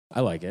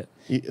I like it.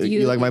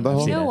 You like my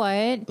butthole? You know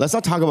what? Let's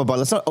not talk about butt.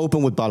 Let's not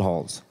open with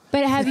buttholes.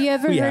 But have you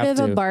ever We heard have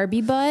of to. a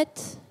Barbie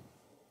butt,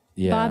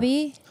 Yeah.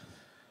 Bobby?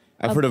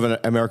 I've heard of an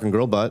American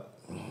Girl butt.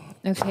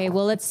 Okay,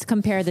 well, let's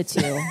compare the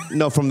two.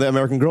 No, from the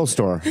American Girl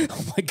store.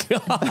 Oh my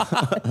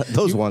god.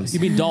 Those ones.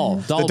 You mean doll?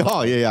 The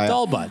doll, yeah.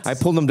 Doll butts. I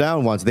pulled them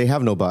down once. They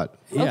have no butt.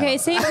 Yeah. Okay,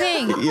 same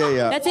thing.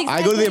 Yeah. That's exactly.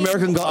 I go to the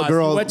American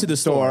Girl you went to the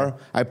store.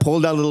 I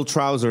pulled down little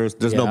trousers.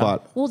 There's no Yeah.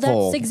 butt. Well, that's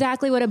Full.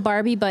 exactly what a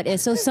Barbie butt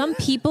is. So some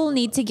people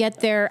need to get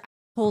their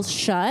holes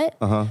shut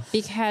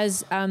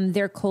because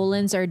their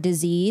colons are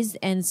diseased,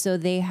 and so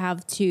they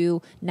have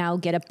to now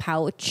get a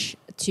pouch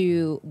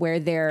to where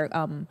their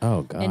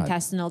Oh, God.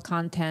 intestinal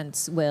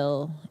contents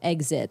will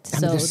exit. I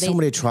mean, there's so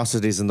many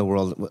atrocities in the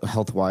world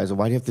health-wise.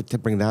 Why do you have to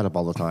bring that up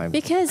all the time?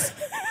 because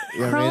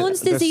You know what I mean?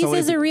 Crohn's There's disease so many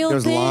is a real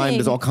There's thing. Lyme.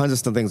 There's all kinds of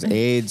stuff, things.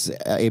 AIDS,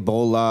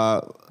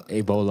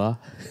 Ebola.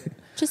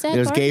 Just add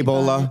There's Barbie gay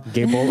butt. Ebola.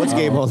 Gay Ebola. What's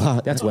gay Oh,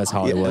 Ebola? That's West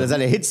Hollywood. Yeah, is that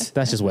it?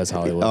 That's just West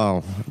Hollywood.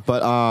 Oh,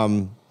 but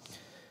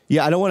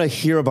yeah, I don't want to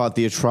hear about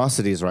the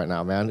atrocities right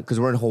now, man, because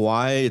we're in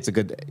Hawaii. It's a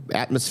good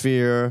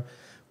atmosphere.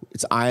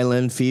 It's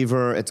island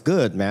fever. It's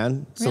good,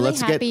 man. So Really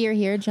let's happy get. you're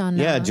here, John.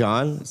 Yeah, now.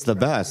 John, it's the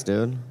best,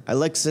 dude. I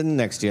like sitting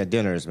next to you at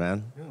dinners,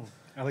 man.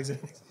 Alex,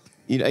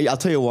 You know, I'll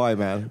tell you why,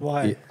 man.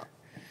 why?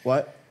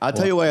 What? I'll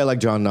tell you why I like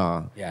John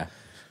Na. Yeah.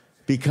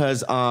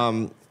 Because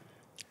I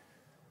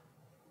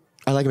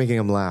like making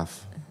him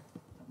laugh.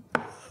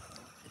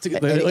 It's a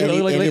good,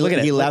 And look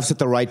at he it. laughs at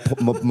the right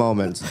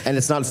moments, and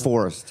it's not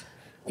forced.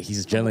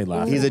 He's gently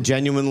laughing. He's a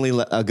genuinely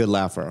a good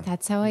laugher.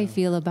 That's how I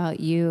feel about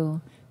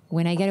you.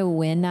 When I get a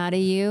win out of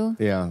you,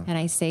 Yeah. and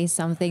I say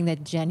something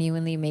that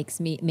genuinely makes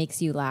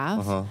you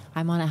laugh,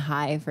 I'm on a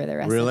high for the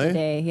rest of Really? the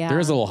day. Yeah, There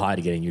is a little high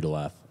to getting you to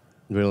laugh.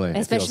 Really?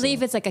 especially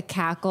if it's like a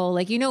cackle.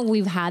 Like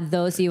we've had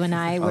those you and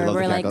I I where love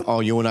we're the like, cackle. Oh,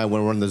 you and I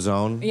when we're in the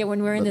zone. yeah,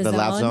 when we're in the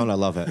laugh zone. zone, I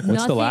love it.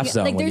 What's the laugh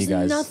zone Like when there's you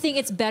guys- nothing.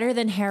 It's better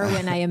than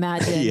heroin, I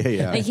imagine.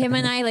 Yeah. Like him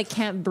and I like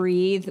can't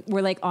breathe.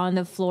 We're like on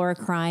the floor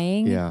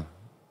crying. Yeah.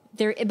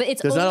 But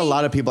it's There's not a only-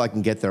 lot of people I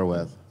can get there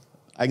with.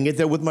 I can get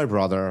there with my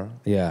brother.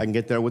 Yeah. I can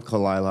get there with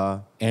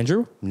Khalyla.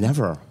 Andrew?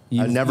 Never.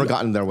 I've never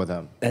gotten there with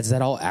him. Is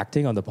that all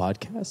acting on the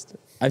podcast?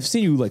 I've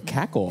seen you like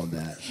cackle on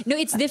that. No,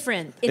 it's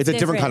different. It's a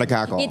different kind of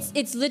cackle.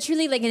 It's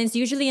literally like, and it's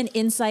usually an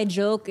inside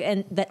joke,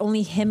 and that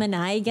only him and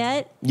I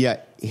get. Yeah,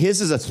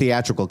 his is a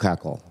theatrical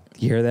cackle.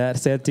 You hear that,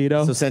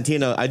 Santino? So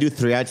Santino, I do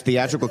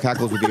theatrical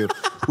cackles with you,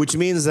 which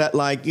means that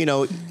like, in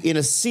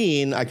a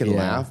scene, I can Yeah.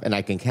 laugh and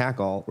I can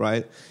cackle,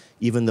 right?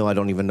 Even though I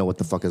don't even know what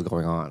the fuck is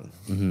going on.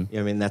 You know what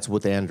I mean? That's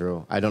with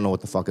Andrew. I don't know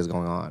what the fuck is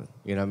going on.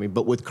 You know what I mean?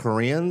 But with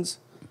Koreans,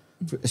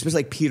 especially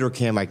like Peter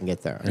Kim, I can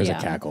get there. There's Yeah.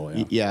 a cackle.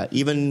 Yeah. Yeah,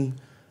 even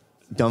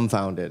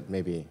dumbfounded,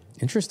 maybe.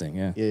 Interesting.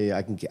 Yeah. Yeah,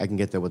 I can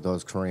get there with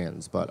those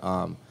Koreans, but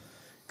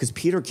because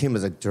Peter Kim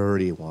is a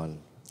dirty one.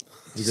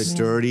 He's a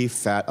dirty,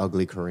 fat,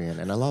 ugly Korean,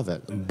 and I love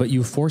it. But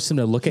you force him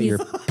to look at your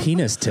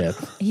penis tip.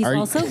 He's Are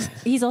you-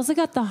 he's also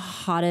got the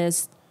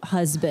hottest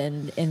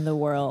husband in the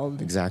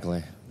world.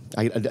 Exactly.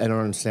 I don't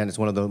understand. It's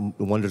one of the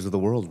wonders of the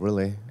world,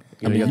 really.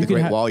 You mean, have you the can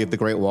Great ha- Wall. You have the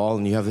Great Wall,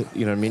 and you have,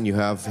 you know what I mean. You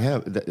have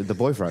him, the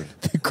boyfriend.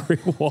 the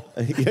Great Wall.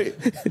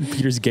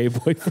 Peter's gay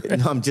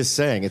boyfriend. No, I'm just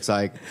saying. It's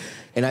like,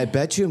 and I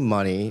bet you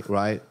money,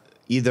 right?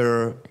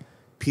 Either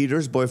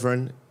Peter's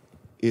boyfriend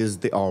is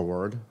the R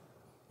word,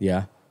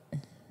 Yeah.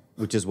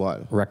 which is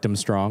what? Rectum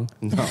strong.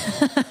 No,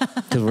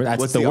 That's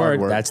What's the the R word.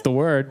 word? That's the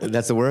word.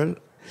 that's the word.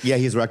 Yeah,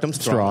 he's rectum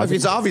strong. Strong.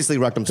 He's obviously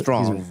rectum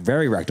strong. He's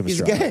very rectum He's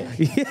strong. gay.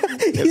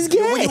 He's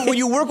gay. When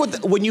you work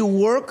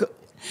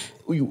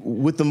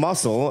with the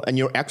muscle and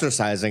you're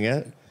exercising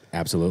it,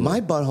 Absolutely.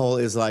 my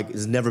butthole is like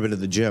has never been to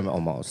the gym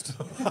almost.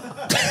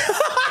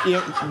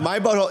 My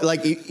butthole,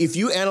 like if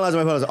you analyze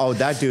my butthole, oh,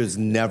 that dude's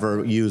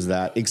never used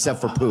that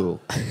except for poo.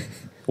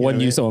 One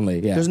use only.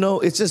 Yeah. There's no.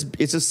 It's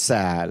just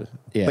sad.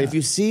 Yeah. But if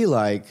you see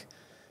like,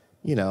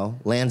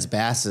 Lance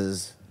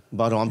Bass's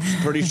butthole,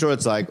 I'm pretty sure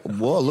it's like,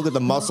 whoa, look at the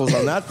muscles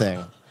on that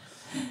thing.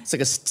 It's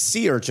like a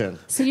sea urchin.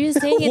 So you're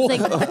saying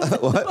it's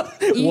like What?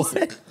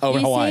 you're Oh,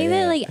 Hawaii, saying that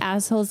yeah. like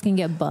assholes can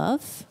get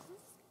buff?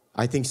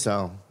 I think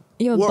so.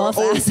 You have a buff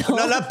asshole.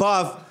 No, not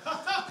buff.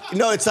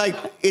 No, it's like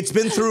it's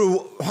been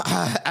through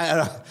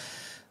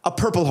a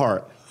Purple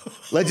Heart.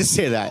 Let's just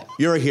say that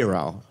you're a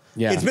hero.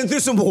 Yeah. It's been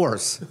through some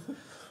wars,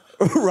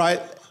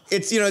 right?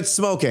 It's it's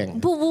smoking.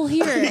 But we'll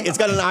hear. It's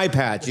got an eye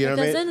patch. You know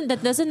what I mean?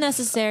 That doesn't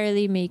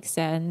necessarily make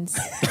sense.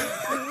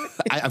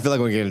 I feel like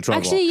I'm gonna get in trouble.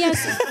 Actually, yes.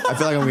 I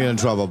feel like I'm gonna get in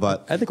trouble,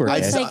 but I think we're I,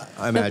 okay.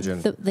 I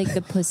imagine.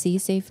 the pussy,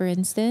 say for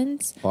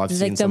instance. Oh, I've like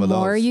seen the some of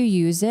more those. you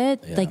use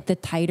it, Yeah. like the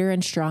tighter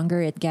and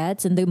stronger it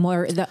gets, and the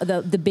more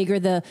the bigger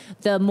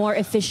the more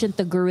efficient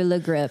the gorilla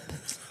grip.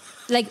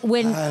 Like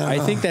when I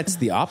think that's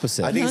the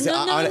opposite. I think it's,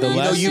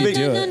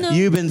 no,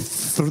 you've been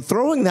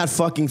throwing that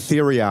fucking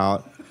theory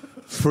out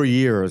for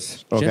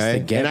years, to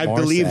okay? get And I more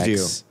believed you.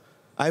 sex.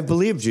 I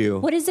believed you.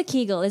 what is a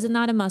Kegel? Is it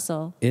not a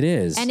muscle? It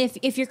is. And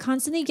if you're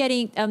constantly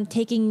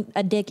taking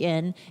a dick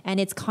in and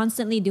it's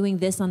constantly doing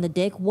this on the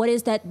dick, what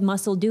is that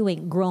muscle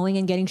doing? Growing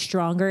and getting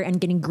stronger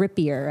and getting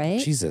grippier, right?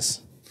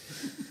 Jesus.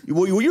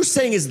 What you're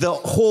saying is the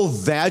whole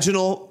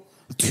vaginal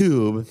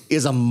tube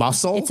is a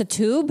muscle. It's a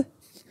tube.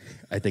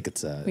 I think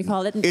it's a. We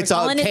call it. It's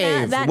a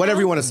cave.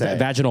 Whatever you want to say.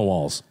 Vaginal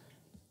walls.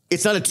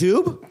 It's not a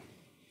tube?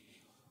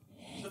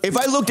 If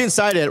I looked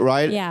inside it,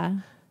 right? Yeah.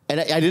 And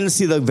I didn't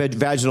see the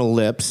vaginal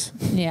lips.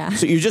 Yeah.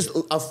 So you're just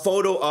a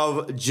photo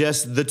of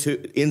just the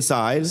tube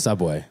inside.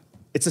 Subway.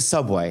 It's a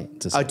subway.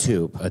 A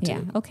tube. A tube.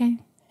 Yeah. Okay.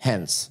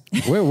 Hence.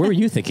 Where were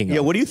you thinking of?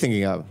 Yeah, what are you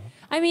thinking of?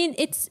 I mean,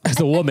 it's As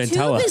a woman, tube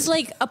tell us. is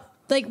like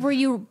where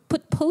you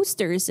put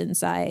posters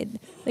inside,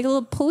 like a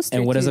little poster.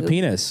 And what is a tube.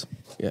 penis?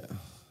 Yeah.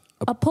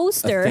 A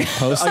poster.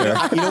 Poster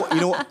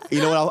You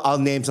know what? I'll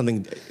name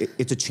something.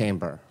 It's a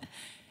chamber.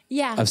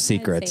 Yeah. of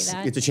secrets.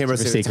 It's a chamber of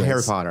secrets. Secrets. It's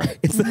Harry Potter.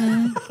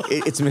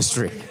 It's a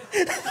mystery.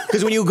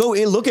 Because when you go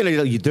in, look at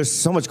it, there's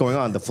so much going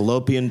on. The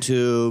fallopian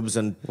tubes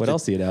and What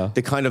else do you know?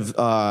 The kind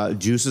of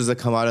juices that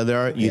come out of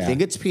there. You Yeah.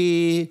 think it's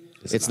pee.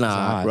 It's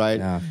not, right?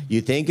 No.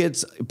 You think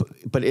it's,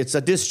 but it's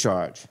a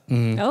discharge,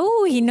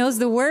 Oh, he knows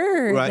the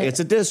word. right? It's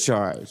a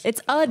discharge.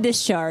 It's a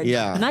discharge.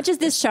 Yeah. Not just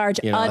discharge,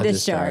 You know, a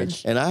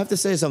discharge. And I have to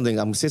say something.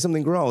 I'm going to say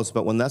something gross,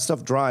 but when that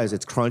stuff dries,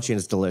 it's crunchy and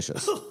it's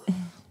delicious.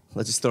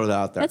 Let's just throw that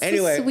out there. That's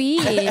anyway, so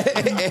sweet.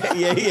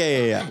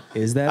 yeah.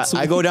 Is that sweet?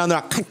 I go down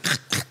there.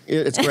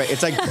 It's great.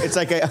 It's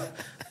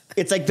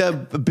like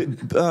the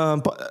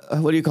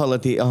what do you call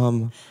it?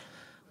 The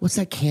what's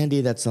that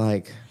candy that's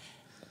like?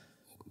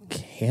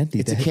 Candy.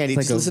 It's a candy.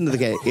 Just listen to the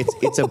candy.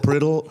 It's a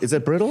brittle. Is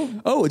it brittle?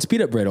 Oh, it's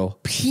peanut brittle.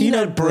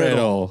 Peanut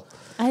brittle.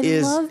 I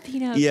Is- love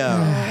peanut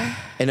Yeah.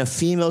 And a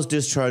female's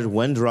discharge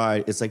when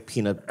dried, it's like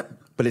peanut,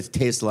 but it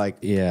tastes like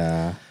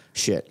Yeah.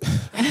 shit.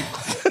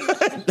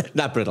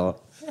 Not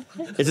brittle.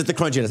 It's just the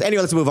crunchiness.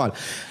 Anyway, let's move on.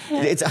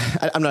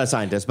 I'm not a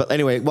scientist, but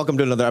anyway, welcome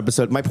to another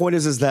episode. My point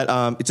is that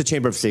it's a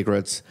chamber of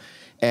secrets,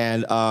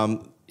 and I'll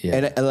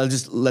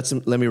just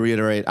let me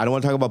reiterate. I don't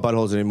want to talk about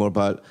buttholes anymore,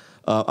 but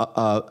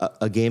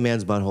a gay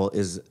man's butthole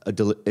is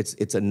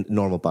it's a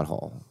normal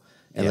butthole,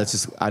 and Yeah.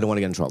 I don't want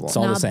to get in trouble. It's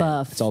all the Not same.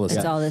 buff. It's all the same.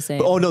 It's all the same.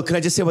 But, oh no, can I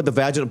just say about the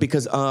vaginal?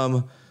 Because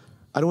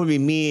I don't want to be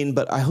mean,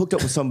 but I hooked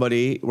up with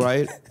somebody,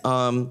 right?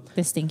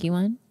 The stinky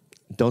one?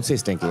 Don't say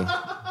stinky.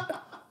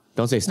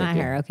 Don't say stinky.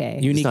 Not her, okay.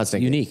 Unique. not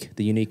stinky.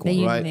 The unique one.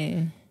 The Right?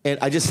 unique. And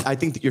I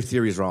think that your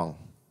theory is wrong.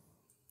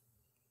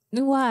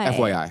 Why?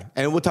 FYI.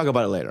 And we'll talk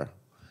about it later.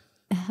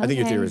 I think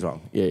your Okay. theory is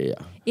wrong. Yeah.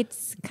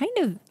 It's kind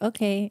of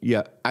okay.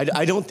 Yeah.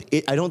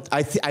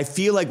 I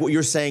feel like what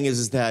you're saying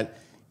is that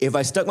if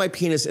I stuck my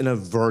penis in a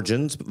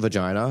virgin's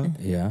vagina,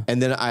 Yeah.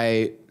 and then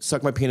I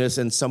suck my penis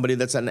in somebody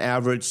that's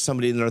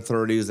somebody in their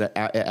 30s that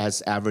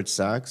has average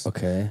sex,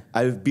 Okay.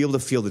 I'd be able to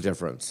feel the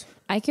difference.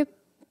 I could.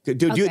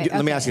 Dude, Okay,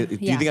 let me ask you, do you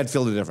yeah. think I'd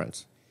feel the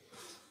difference?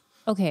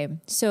 Okay,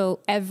 so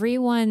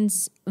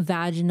everyone's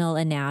vaginal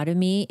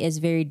anatomy is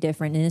very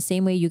different. In the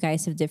same way, you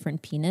guys have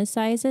different penis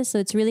sizes, so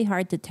it's really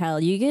hard to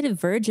tell. You get a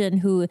virgin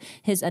who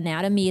his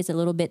anatomy is a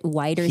little bit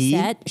wider He?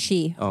 set.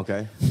 She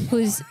Okay.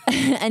 whose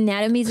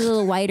anatomy is a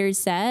little wider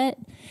set.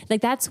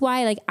 Like that's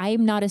why, like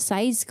I'm not a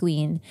size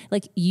queen.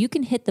 Like you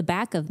can hit the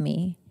back of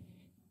me.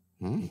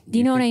 Do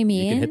you know what I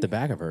mean? You can hit the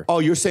back of her. Oh,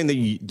 you're saying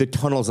that the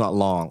tunnel's not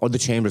long or the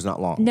chamber's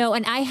not long. No,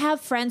 and I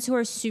have friends who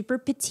are super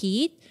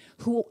petite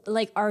who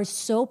like are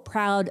so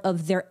proud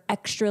of their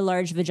extra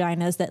large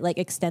vaginas that like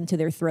extend to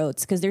their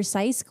throats because they're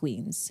size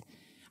queens.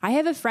 I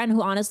have a friend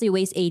who honestly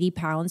weighs 80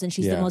 pounds and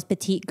she's the Yeah. most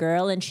petite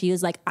girl and she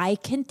was like, I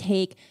can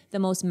take the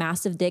most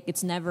massive dick.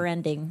 It's never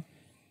ending.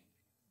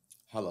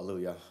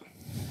 Hallelujah.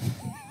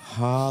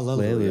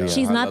 Hallelujah.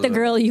 She's not the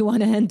girl you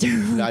want to enter.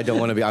 I don't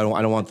want to be. I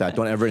don't want that.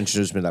 Don't ever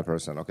introduce me to that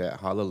person. Okay.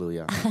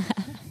 Hallelujah.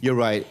 You're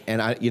right.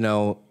 And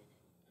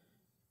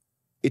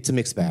it's a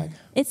mixed bag.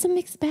 It's a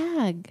mixed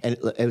bag.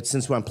 And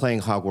since I'm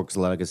playing Hogwarts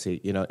Legacy,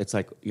 it's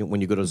like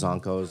when you go to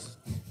Zonko's,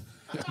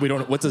 We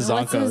don't. What's a Zonkos?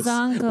 What's a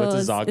Zonkos?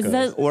 What's a Zonkos? Is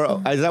that-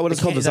 or is that what it's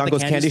called? The Is that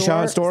Zonko's candy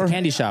shop store? It's the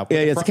candy shop.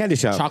 Yeah, With it's a candy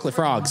shop. Chocolate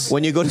frogs.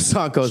 When you go to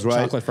Zonko's, right?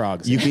 Chocolate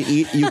frogs. You could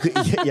eat.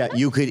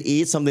 You could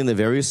eat something that's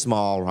very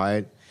small,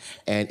 right?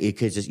 And you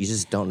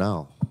just don't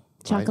know.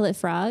 Chocolate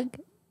frog.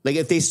 Like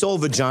if they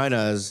sold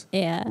vaginas,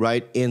 Yeah.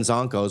 right, in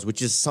Zonko's,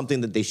 which is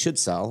something that they should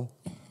sell,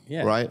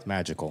 Yeah, right? It's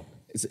magical.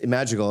 It's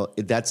magical.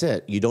 That's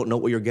it. You don't know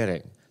what you're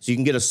getting. So you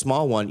can get a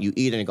small one, you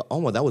eat it, and you go, oh,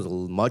 well, that was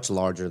much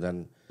larger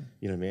than,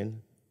 you know what I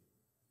mean?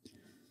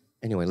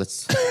 Anyway,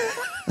 let's.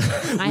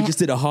 We just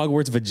did a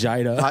Hogwarts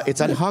vagina.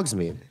 It's at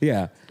Hogsmeade.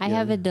 Yeah. I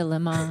have a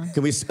dilemma.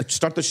 Can we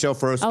start the show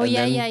first? Oh, and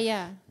yeah, then-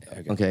 yeah.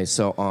 Okay,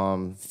 so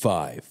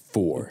 5,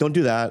 4. don't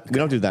do that. We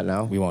don't do that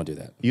now. We won't do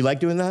that. You like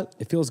doing that?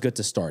 It feels good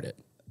to start it.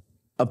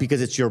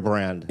 Because it's your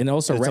brand. And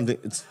also it's ra- something.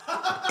 It's,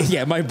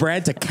 Yeah, my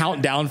brand to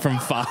count down from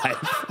 5.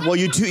 well,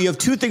 you have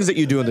two things that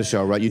you do in the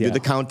show, right? You do Yeah. the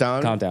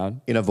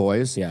countdown in a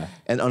voice, Yeah.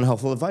 and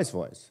unhelpful advice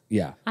voice,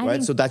 Yeah. I right?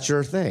 think- So that's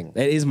your thing.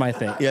 It is my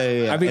thing.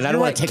 Yeah. I mean, And I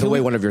don't want to take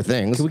away one of your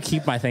things. Can we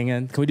keep my thing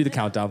in? Can we do the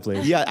countdown,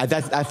 please? Yeah,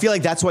 I feel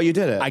like that's why you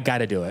did it. I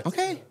gotta do it.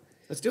 Okay,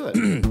 let's do it.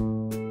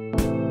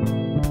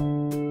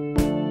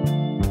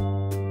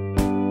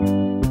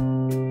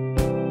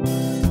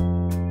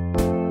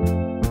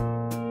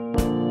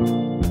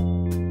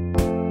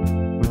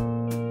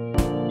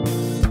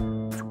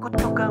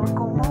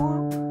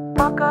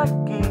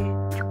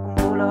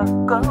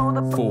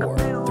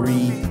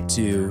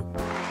 2.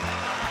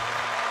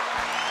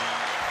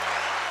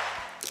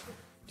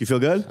 Do you feel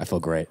good? I feel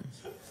great.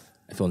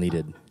 I feel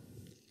needed.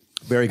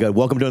 Very good.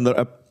 Welcome to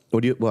another.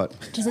 What?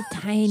 Just a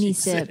tiny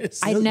sip.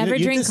 Jesus. I never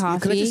drink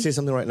coffee. Can I just say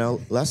something right now?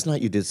 Last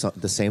night you did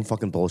the same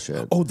fucking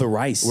bullshit. Oh, the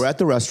rice. We're at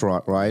the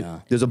restaurant, right?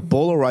 Yeah. There's a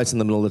bowl of rice in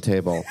the middle of the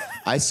table.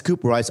 I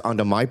scoop rice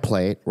onto my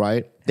plate,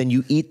 right? Then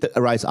you eat the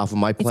rice off of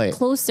my plate. It's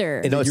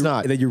closer. No, it's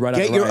not. Then you run out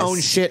Get of your rice. own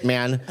shit,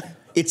 man.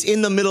 It's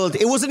in the middle.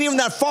 It wasn't even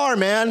that far,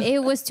 man.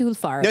 It was too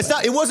far. It's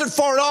not. It wasn't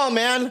far at all,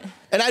 man.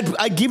 And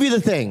I'd give you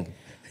the thing.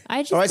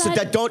 I just All right, so thought-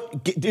 that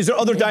don't. Is there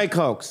other Diet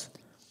Cokes?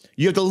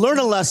 You have to learn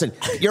a lesson.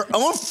 Your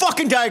own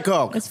fucking Diet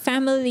Coke. It's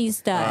family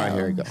style. All right,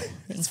 here you go.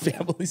 It's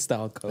family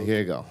style Coke. Here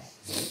you go.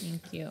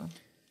 Thank you.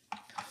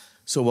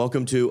 So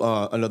welcome to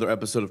another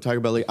episode of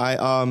TigerBelly.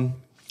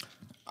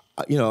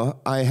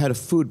 I had a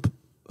food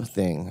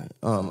thing.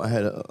 I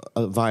had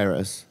a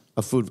virus,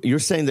 a food. You're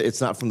saying that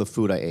it's not from the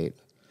food I ate.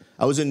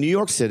 I was in New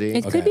York City.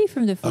 It could be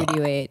from the food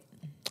you ate.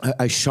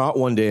 I shot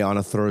one day on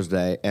a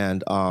Thursday,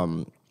 and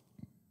so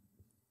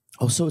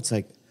it's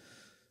like,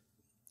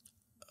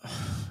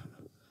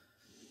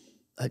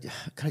 can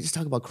I just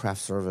talk about craft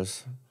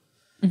service?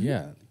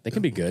 Yeah, they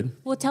can be good.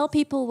 Well, tell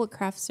people what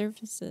craft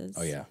service is.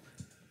 Oh, yeah.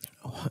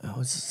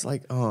 It's just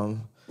like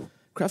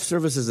craft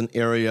service is an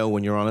area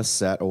when you're on a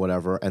set or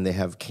whatever, and they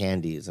have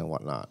candies and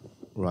whatnot,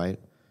 right?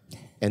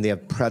 And they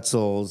have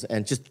pretzels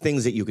and just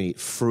things that you can eat,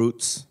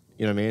 fruits.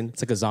 You know what I mean?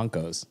 It's like a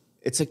Zonko's.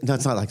 It's like no,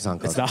 it's not like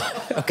Zonko's. It's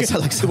not. Okay. It's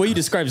not like The way you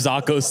describe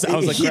Zonko's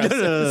sounds like no, craft no,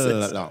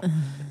 services. no.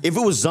 If it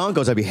was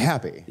Zonko's, I'd be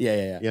happy. Yeah.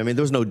 You know what I mean?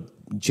 There was no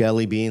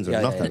jelly beans or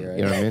Yeah, nothing. right.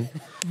 You know what I mean?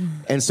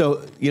 And so,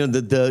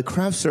 the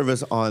craft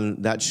service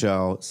on that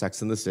show,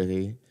 Sex and the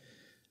City,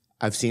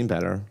 I've seen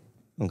better.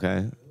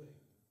 Okay?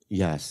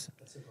 Yes.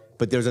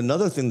 But there's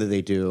another thing that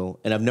they do,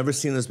 and I've never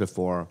seen this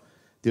before.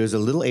 There's a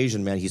little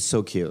Asian man. He's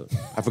so cute.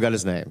 I forgot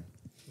his name.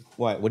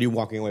 What are you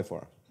walking away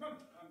for?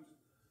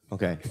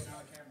 Okay.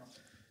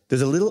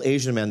 There's a little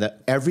Asian man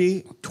that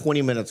every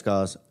 20 minutes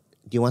goes,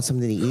 "Do you want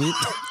something to eat?"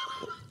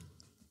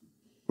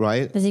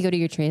 Right? Does he go to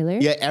your trailer?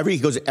 Yeah, he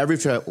goes every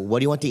trip. What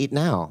do you want to eat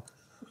now?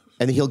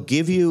 And then he'll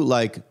give you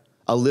like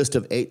a list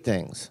of 8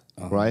 things,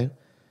 right?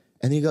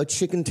 And then you go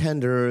chicken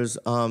tenders,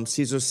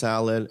 Caesar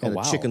salad, and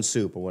wow. a chicken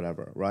soup or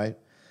whatever, right?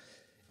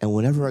 And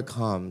whenever it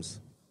comes,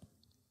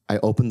 I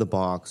open the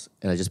box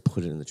and I just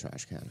put it in the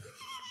trash can.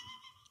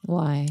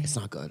 Why? It's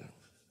not good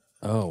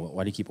Oh,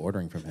 why do you keep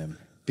ordering from him?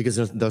 because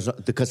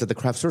because at the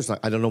craft service,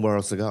 I don't know where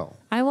else to go.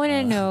 I want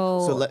to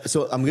know.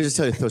 So I'm gonna just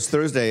tell you, it was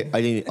Thursday. I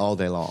didn't eat all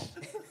day long.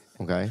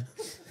 Okay.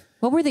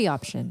 What were the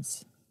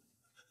options?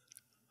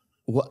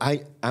 Well,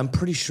 I'm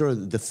pretty sure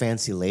the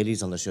fancy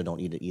ladies on the show don't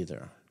eat it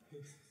either.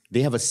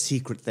 They have a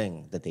secret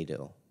thing that they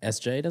do.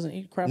 SJ doesn't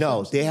eat craft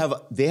No,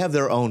 services? they have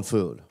their own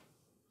food.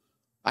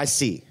 I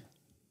see.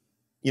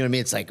 You know what I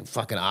mean? It's like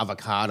fucking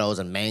avocados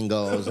and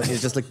mangoes. And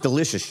it's just like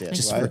delicious shit,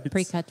 right?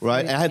 Pre-cut Right?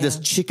 fruit, And I had this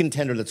yeah. chicken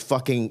tender that's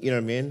fucking, you know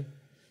what I mean?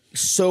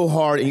 So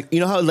hard. And you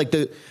know how like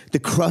the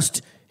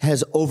crust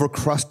has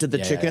overcrusted the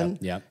Yeah, chicken?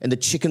 yeah. And the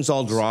chicken's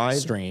all dry?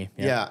 Stringy,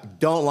 yeah. Yeah,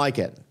 don't like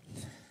it.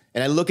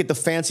 And I look at the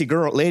fancy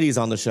ladies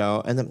on the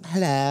show, and then,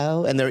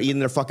 hello, and they're eating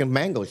their fucking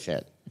mango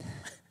shit.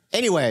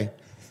 Anyway,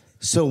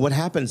 so what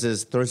happens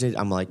is Thursday,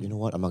 I'm like, you know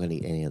what? I'm not going to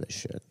eat any of this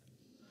shit.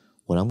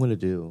 What I'm going to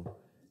do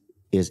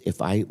is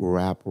if I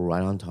wrap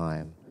right on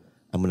time,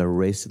 I'm going to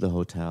race to the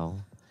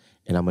hotel,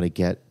 and I'm going to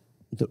get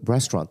the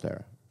restaurant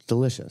there. It's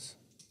delicious.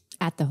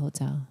 At the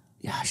hotel.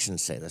 Yeah, I shouldn't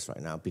say this right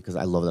now because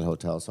I love that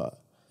hotel. So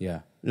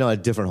Yeah. no, a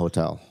different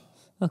hotel.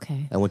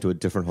 Okay. I went to a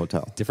different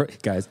hotel.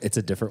 Different, guys, it's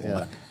a different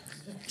one.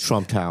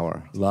 Trump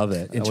Tower. Love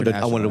it.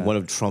 I wanted one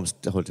of Trump's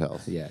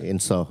hotels. Yeah. In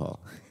Soho.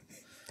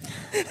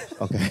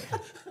 Okay,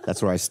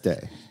 that's where I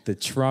stay. The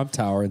Trump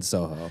Tower in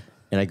Soho.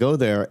 And I go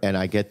there and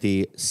I get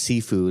the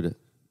seafood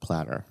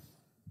platter.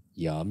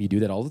 Yum. You do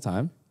that all the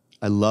time.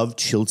 I love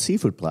chilled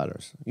seafood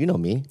platters. You know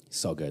me.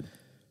 So good.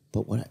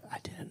 But what I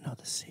didn't know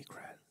the secret.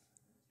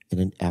 And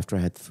then after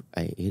I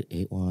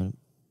ate one,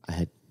 I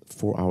had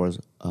 4 hours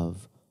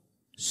of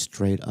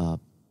straight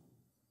up.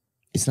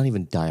 It's not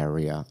even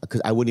diarrhea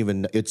because I wouldn't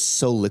even. It's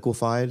so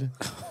liquefied.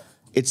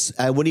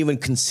 I wouldn't even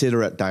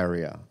consider it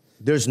diarrhea.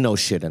 There's no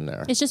shit in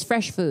there. It's just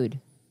fresh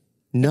food.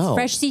 No.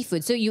 Fresh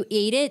seafood. So you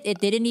ate it. It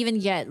didn't even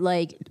get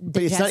like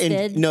But it's not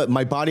digested. no,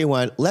 my body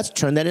went, let's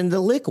turn that into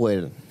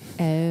liquid.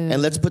 Oh.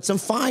 And let's put some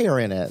fire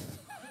in it.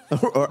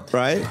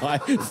 Right?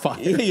 Fire.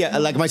 Yeah,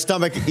 like my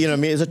stomach, you know what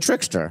I mean, is a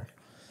trickster.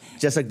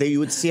 Just like you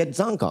would see at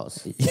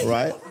Zonko's,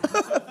 right?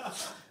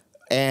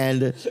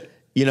 And,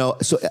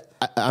 so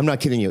I'm not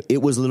kidding you.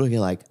 It was literally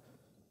like,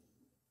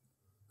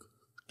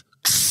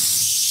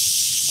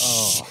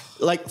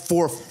 like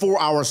for 4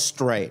 hours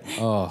straight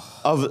of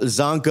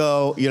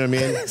Zonko, you know what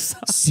I mean?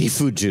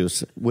 Seafood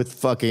juice with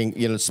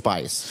fucking,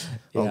 spice.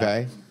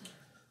 Okay?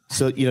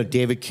 So,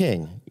 David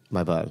King,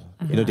 my bud.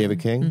 You know David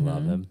King?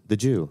 Love him. The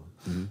Jew.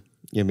 You know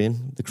what I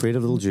mean? The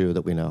creative little Jew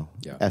that we know.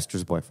 Yeah.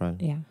 Esther's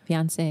boyfriend. Yeah.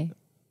 Fiance.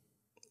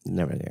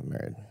 Never get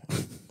married.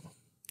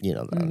 You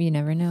know that. You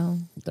never know.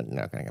 They're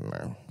not going to get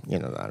married. You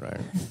know that,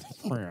 right?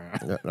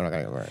 They're not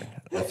going to get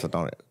married. So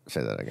don't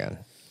say that again.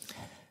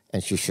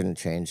 And she shouldn't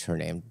change her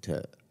name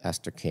to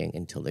Esther King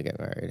until they get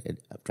married.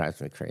 It drives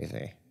me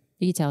crazy.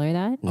 Did you tell her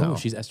that? No. Oh,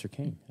 she's Esther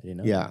King. I didn't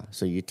know. Yeah,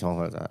 so you told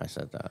her that I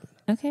said that.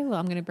 Okay, well,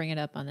 I'm going to bring it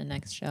up on the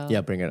next show.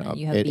 Yeah, bring it And up.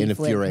 You have It beef with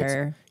infuriates.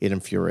 her. It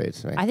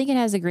infuriates me. I think it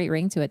has a great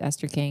ring to it,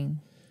 Esther King.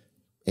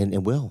 And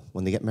it will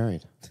when they get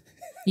married.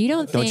 You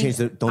don't Don't think... change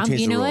the- don't change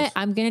you the know rules. what?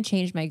 I'm going to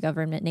change my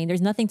government name. There's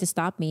nothing to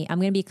stop me. I'm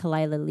going to be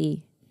Khalyla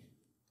Lee.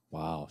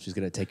 Wow, she's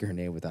gonna take her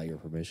name without your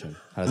permission.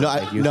 How does No,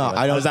 that make you no, feel?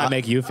 I How don't. does that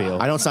make you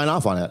feel? I don't sign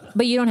off on it.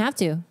 But you don't have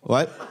to.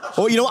 What?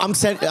 Oh, you know, I'm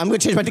going to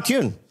change mine to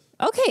Kuhn.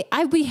 Okay,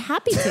 I'd be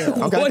happy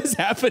to. Okay. What is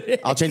happening?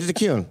 I'll change it to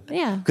Kuhn.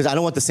 Yeah. Because I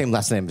don't want the same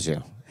last name as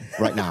you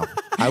right now.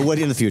 I would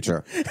in the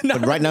future.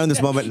 But right now in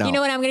this moment, no. You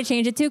know what I'm going to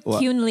change it to?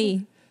 What? Kyun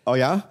Lee. Oh,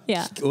 yeah?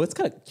 Yeah. Well, it's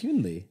kind of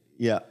cutely.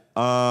 Yeah.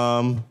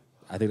 I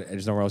think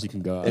there's nowhere else you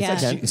can go. Yeah.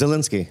 Okay.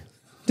 Zelensky.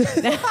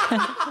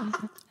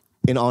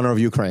 In honor of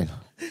Ukraine.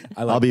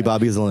 like I'll be that.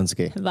 Bobby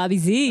Zelensky. Bobby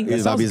Z. Yeah,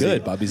 Sounds Bobby Z.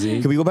 good, Bobby Z.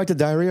 Can we go back to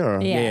diarrhea?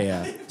 Or? Yeah.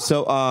 Yeah.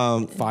 So,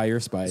 Fire,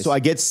 spice. I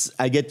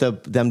get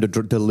them to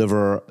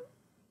deliver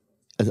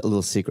a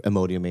little secret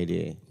Imodium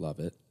AD. Love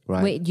it.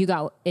 Right? Wait, you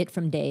got it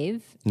from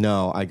Dave?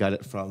 No, I got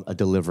it from a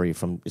delivery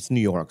from, it's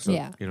New York. So,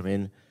 Yeah. you know what I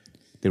mean?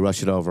 They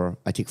rush it over.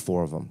 I take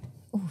 4 of them.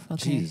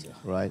 Okay. Jeez.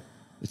 Right?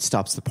 It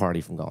stops the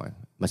party from going.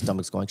 My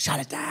stomach's going, shut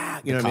it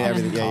down. You know what I mean? cops-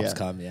 Everything. the cops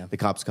come, yeah. The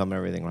cops come and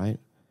everything, right?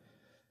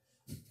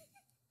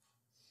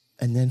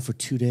 And then for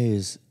 2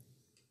 days,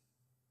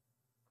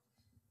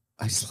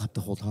 I slept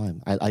the whole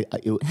time. I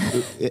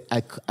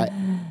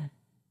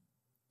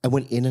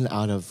went in and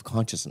out of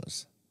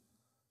consciousness.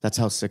 That's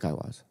how sick I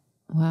was.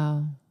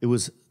 Wow. It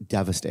was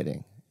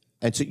devastating.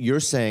 And so you're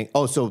saying,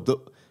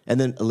 and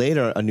then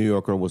later a New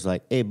Yorker was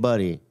like, hey,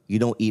 buddy, you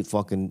don't eat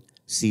fucking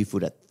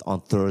seafood on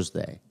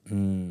Thursday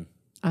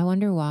I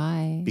wonder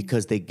why.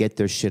 because they get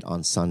their shit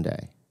on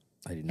Sunday.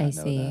 I did I not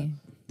know see. that.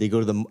 They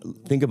go to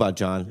think about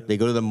John, they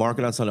go to the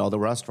market on Sunday, all the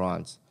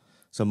restaurants.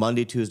 So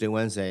Monday, Tuesday,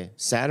 Wednesday,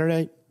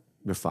 Saturday,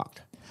 you're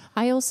fucked.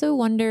 I also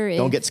wonder if...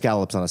 Don't get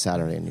scallops on a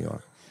Saturday in New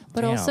York.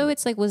 But Damn. also,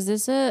 it's like, was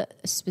this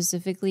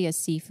specifically a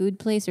seafood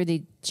place, or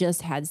they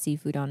just had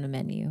seafood on the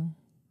menu?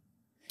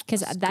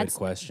 Because that's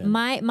question.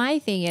 My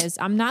thing is,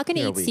 I'm not going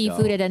to Here eat we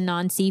seafood go. at a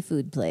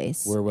non-seafood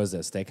place. Where was that?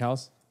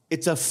 Steakhouse?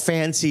 It's a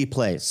fancy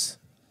place.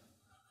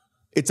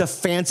 It's a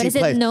fancy But is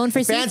place. it known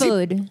for Fancy-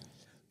 seafood?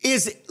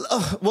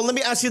 Well, let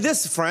me ask you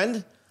this,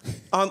 friend.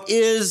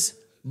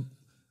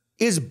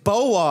 Is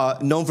Boa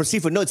known for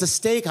seafood? No, it's a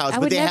steakhouse. I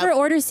but would they never have.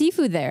 order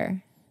seafood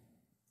there.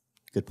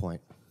 Good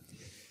point.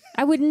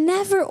 I would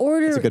never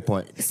order That's a good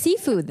point.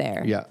 seafood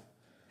there. Yeah.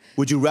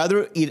 Would you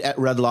rather eat at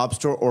Red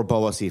Lobster or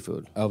Boa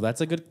Seafood? Oh, that's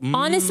a good.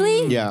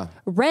 Honestly, Yeah.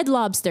 Red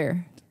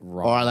Lobster. All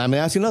right, let me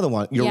ask you another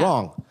one. You're Yeah.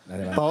 wrong. You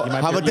might How be-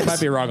 about you this? might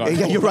be wrong on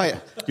Yeah, that. you're right.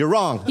 You're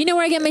wrong. You know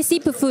where I get my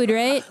seafood food,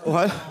 right?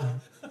 What?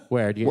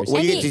 Where do you? What do you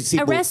Any, get to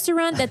seafood? a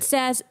restaurant that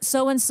says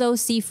so and so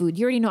seafood.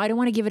 You already know. I don't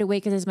want to give it away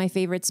because it's my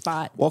favorite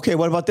spot. Okay,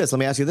 what about this? Let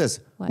me ask you this.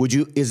 What? Would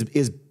you is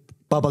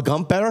Bubba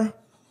Gump better?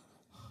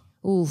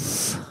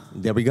 Oof.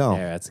 There we go.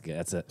 Yeah, that's good.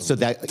 That's it. So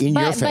that in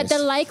your face. But the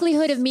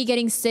likelihood of me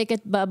getting sick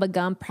at Bubba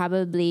Gump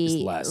probably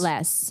Is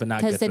less, but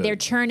not because good they're food.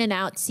 churning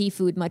out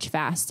seafood much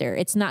faster.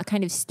 It's not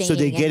kind of staying. so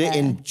they get it the-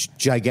 in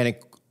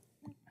gigantic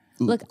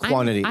Look,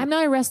 quantity. I'm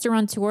not a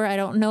restaurateur. I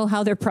don't know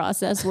how their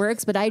process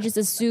works, but I just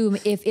assume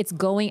if it's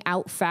going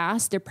out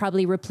fast, they're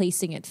probably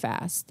replacing it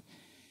fast.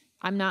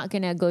 I'm not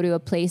going to go to a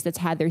place that's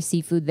had their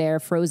seafood there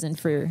frozen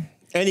for...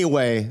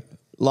 Anyway,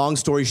 long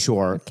story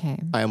short, Okay.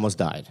 I almost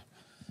died.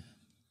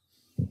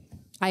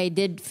 I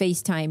did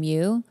FaceTime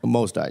you,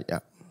 Almost died, yeah.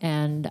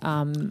 and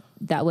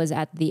that was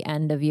at the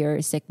end of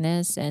your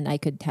sickness, and I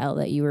could tell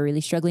that you were really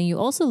struggling. You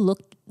also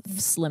looked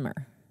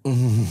slimmer.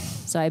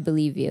 So I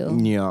believe you.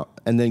 Yeah.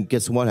 And then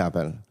guess what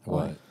happened?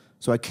 What?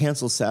 So I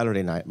canceled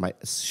Saturday night, my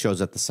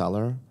shows at the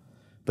Cellar.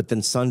 But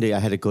then Sunday I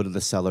had to go to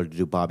the Cellar to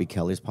do Bobby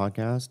Kelly's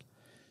podcast.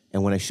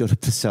 And when I showed up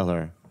at the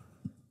Cellar,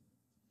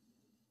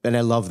 and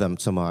I love them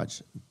so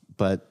much,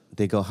 but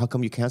they go, how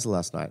come you canceled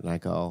last night? And I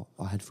go,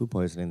 oh, I had food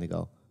poisoning. They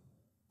go,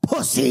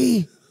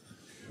 pussy.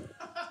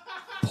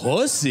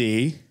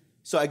 Pussy.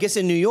 So I guess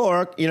in New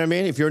York, you know what I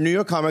mean? If you're a New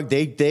York comic,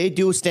 they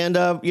do stand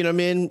up, you know what I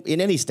mean, in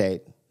any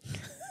state.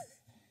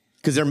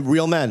 Because they're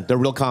real men. They're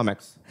real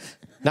comics.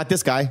 Not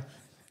this guy.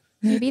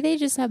 Maybe they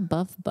just have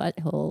buff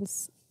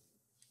buttholes.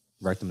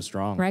 Rectum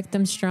strong.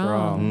 Rectum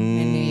strong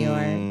in New York.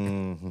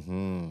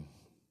 Mm-hmm.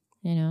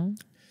 You know?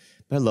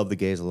 But I love the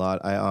gays a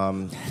lot.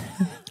 I'll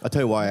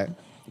tell you why.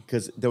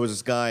 Because there was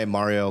this guy,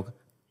 Mario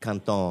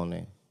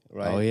Cantone,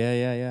 right? Oh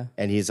yeah.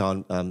 And he's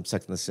on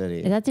Sex and the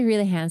City. Is that the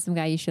really handsome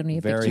guy you showed me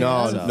a Very picture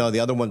of? No,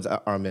 the other one's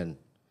Armin.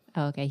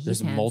 Oh, okay. He's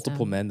There's handsome.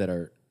 multiple men that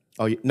are.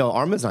 Oh, no,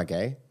 Armin's not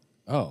gay.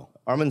 Oh.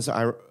 Armin's,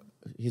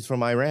 he's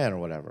from Iran or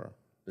whatever.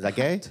 Is that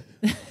gay?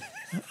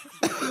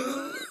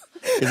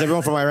 Is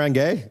everyone from Iran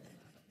gay?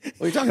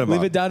 What are you talking about?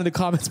 Leave it down in the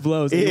comments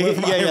below. So Yeah, anyone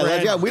from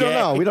Iran, we don't gay.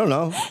 know. We don't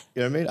know. You know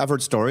what I mean? I've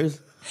heard stories.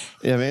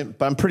 You know what I mean?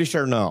 But I'm pretty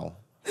sure no.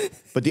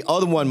 But the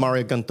other one,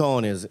 Mario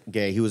Canton, is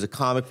gay. He was a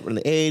comic from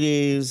the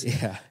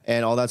 80s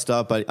and all that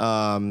stuff. But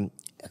and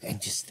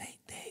just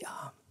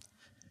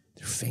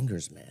their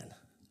fingers, man.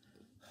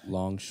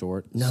 Long,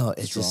 short. No,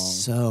 it's strong.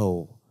 just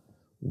so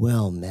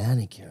well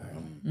manicured.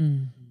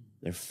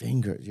 Their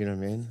fingers, you know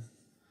what I mean?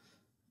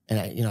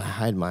 And I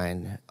hide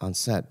mine on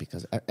set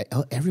because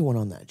everyone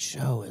on that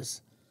show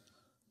is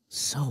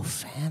so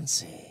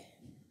fancy.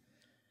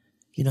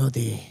 You know,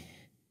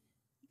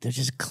 they're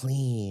just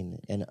clean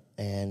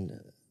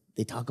and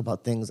they talk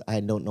about things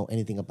I don't know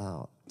anything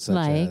about.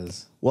 Such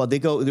as? Well, they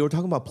were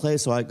talking about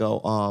plays, so I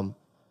go,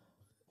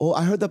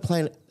 I heard that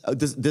playing, and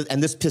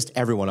this pissed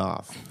everyone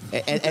off.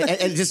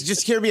 And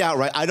just hear me out,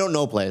 right? I don't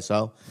know plays,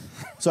 so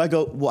I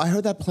go, well, I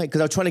heard that playing, because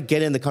I was trying to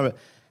get in the comment,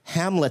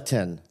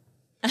 Hamilton.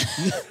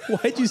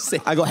 Why'd you say?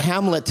 I go,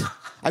 Hamlet.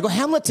 I go,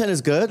 Hamilton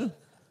is good.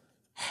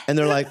 And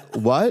they're like,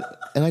 what?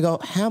 And I go,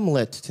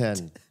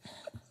 Hamilton.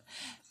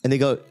 And they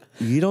go,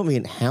 you don't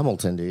mean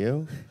Hamilton, do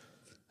you?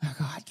 I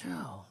go, I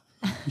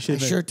do.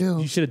 Sure do.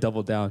 You should have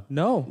doubled down.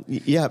 No.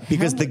 Yeah,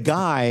 because the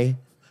guy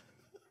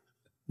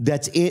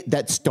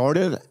that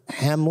started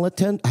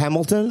Hamilton.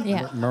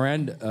 Yeah.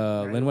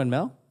 Miranda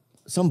Lin-Manuel?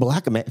 Some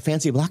black man,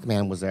 fancy black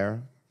man was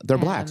there. They're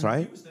blacks,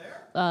 right? He was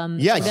there?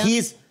 Yeah,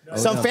 he's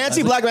some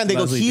fancy black man. They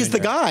go, he's the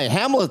guy.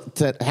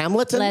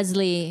 Hamilton?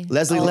 Leslie.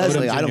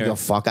 Leslie. I don't give a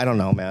fuck. I don't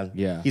know, man.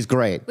 Yeah. He's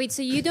great. Wait,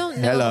 so you don't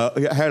know?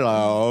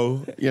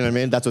 Hello. You know what I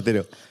mean? That's what they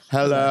do.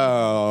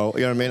 Hello.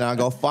 You know what I mean? I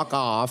go, fuck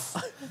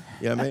off.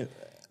 You know what I mean?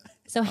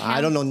 So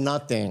I don't know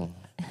nothing.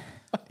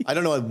 I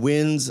don't know what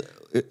wins.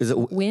 Is it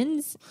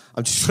wins?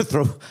 I'm just trying to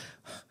throw.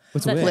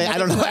 What's That's win? I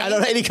don't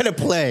know any kind of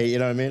play. You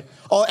know what I mean?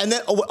 Oh, and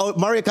then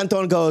Mario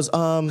Canton goes,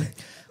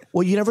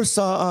 well, you never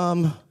saw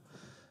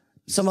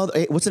some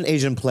other. What's an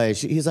Asian play?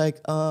 He's like,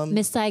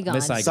 Miss Saigon.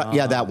 Miss Saigon.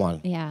 yeah, that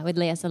one. Yeah, with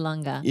Lea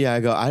Salonga. Yeah, I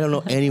go. I don't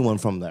know anyone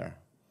from there,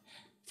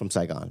 from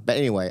Saigon. But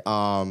anyway,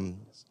 I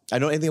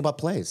don't know anything about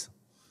plays,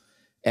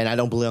 and I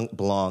don't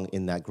belong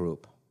in that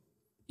group.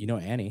 You know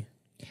Annie.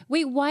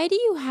 Wait, why do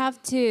you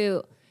have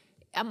to?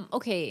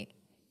 Okay,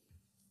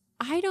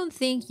 I don't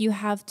think you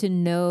have to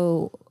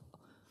know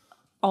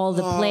all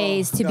the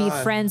plays to be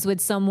friends with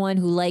someone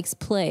who likes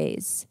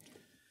plays.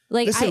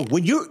 Like, listen,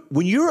 when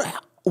you're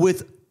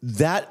with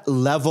that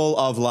level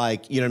of,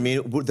 like, you know what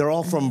I mean? They're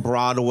all from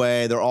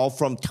Broadway. They're all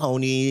from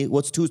Tony.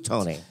 Who's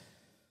Tony?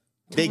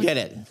 They get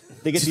it.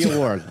 They get the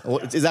award.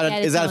 Is that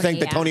a thing?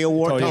 The Tony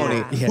Award? Tony.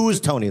 Yeah. Who's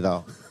Tony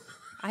though?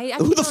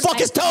 Who the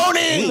fuck is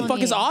Tony? Who the fuck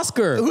is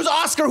Oscar? Who's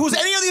Oscar? Who's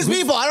any of these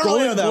people? I don't know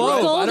any of them. Globe.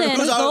 Right? Golden.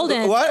 Who's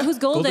Golden? What? Who's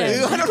Golden?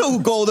 I don't know who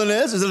Golden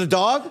is. Is it a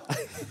dog?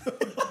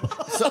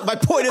 So my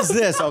point is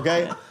this,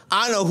 okay?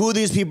 I don't know who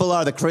these people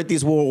are that create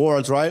these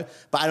awards, right?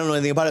 But I don't know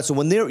anything about it. So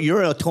when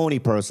you're a Tony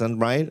person,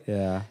 right?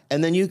 Yeah.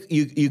 And then you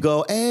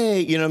go, hey,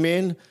 you know what I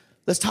mean?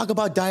 Let's talk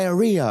about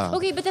diarrhea.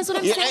 Okay, but that's what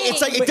I'm saying.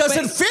 It's like it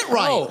doesn't fit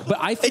right. No, but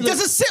I feel it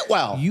doesn't sit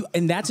well. You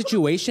in that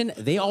situation,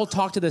 they all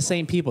talk to the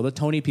same people, the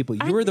Tony people.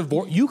 You're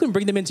you can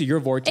bring them into your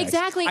vortex.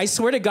 Exactly. I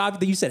swear to God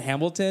that you said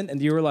Hamilton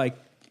and you were like,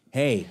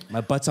 hey,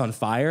 my butt's on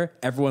fire.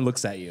 Everyone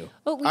looks at you.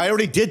 I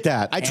already did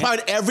that. I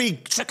tried every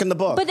trick in the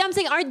book. But I'm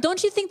saying,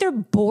 don't you think they're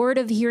bored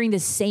of hearing the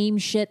same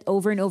shit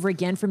over and over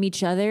again from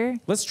each other?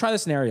 Let's try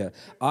this scenario.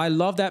 I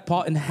love that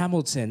part in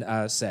Hamilton,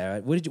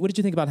 Sarah. What did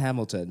you think about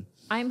Hamilton?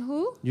 I'm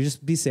who? You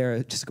just be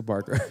Sarah Jessica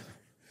Parker.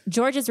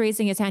 George is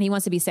raising his hand. He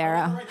wants to be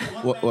Sarah.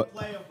 What?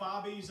 Play of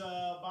Bobby's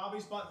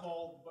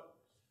butthole. But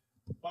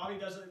Bobby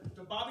does it.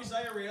 The Bobby's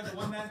diarrhea, the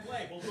one-man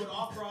play. We'll do it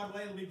off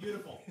Broadway. It'll be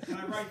beautiful. Can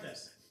I write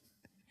this?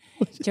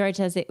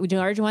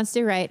 George wants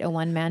to write a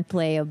one-man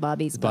play of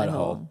Bobby's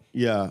butthole.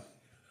 Yeah.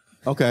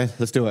 Okay,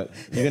 let's do it.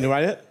 You gonna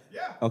write it?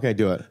 Yeah. Okay,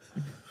 do it.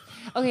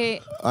 Okay.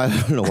 I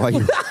don't know why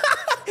you.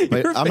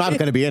 But I'm not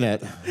going to be in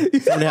it.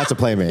 Somebody has to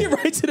play me. He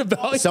writes it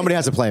about Somebody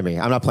has to play me.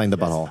 I'm not playing the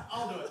butthole.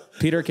 I'll do it.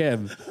 Peter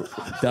Kim.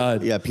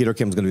 Done. Yeah, Peter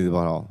Kim's going to be the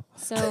butthole.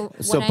 So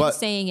what I'm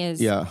saying is,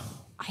 yeah.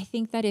 I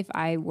think that if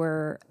I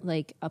were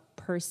like a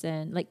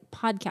person, like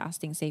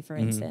podcasting, say for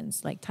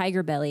instance, like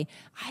TigerBelly,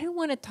 I don't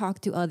want to talk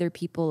to other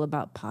people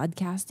about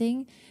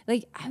podcasting.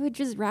 Like, I would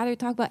just rather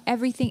talk about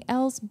everything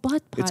else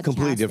but podcasting. It's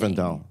completely different,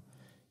 though.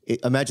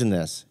 Imagine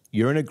this.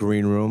 You're in a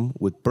green room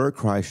with Bert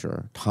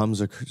Kreischer, Tom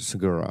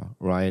Segura,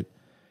 right?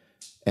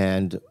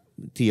 And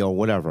Theo,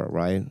 whatever,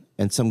 right?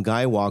 And some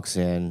guy walks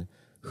in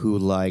who,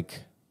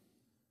 like,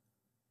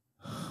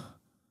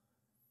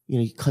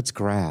 he cuts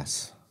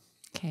grass.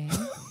 Okay.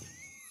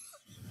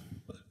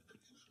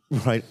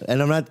 Right,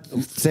 and I'm not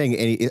saying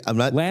any. I'm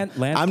not.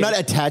 I'm not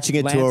attaching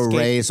it to a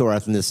race or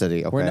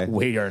ethnicity. Okay,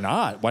 Wait, you're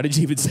not. Why did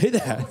you even say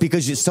that?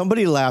 Because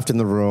somebody laughed in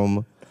the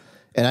room,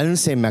 and I didn't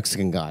say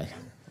Mexican guy.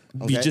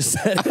 Okay? You just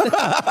said.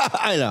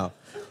 I know.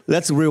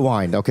 Let's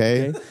rewind.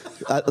 Okay.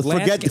 Forget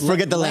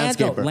the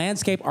landscaper.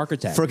 Landscape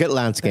architect. Forget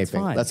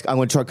landscaping. That's fine. I'm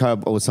going to try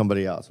with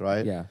somebody else.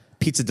 Right. Yeah.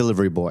 Pizza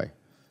delivery boy.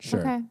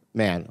 Sure. Okay.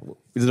 Man,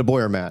 is it a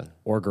boy or man?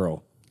 Or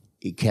girl.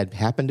 It can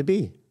happen to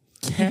be.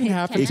 Can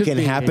happen. It can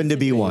happen to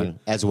be one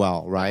as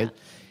well, right?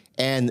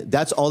 And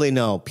that's all they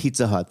know.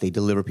 Pizza Hut, they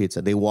deliver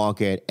pizza. They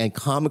walk in, and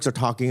comics are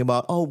talking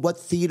about, oh, what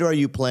theater are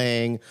you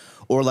playing?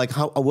 Or like,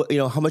 how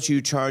much are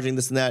you charging,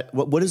 this and that?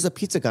 What is the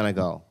pizza gonna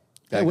go?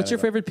 Hey, what's your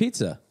favorite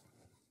pizza?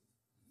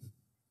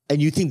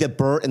 And you think that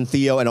Bert and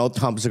Theo and old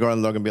Tom Segura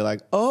and they're gonna be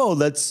like, oh,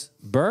 let's...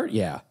 Bert?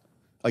 Yeah.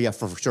 Oh, yeah,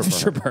 for sure. For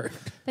sure, Bert.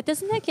 But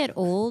doesn't that get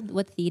old?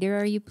 What theater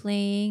are you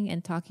playing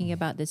and talking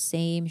about the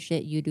same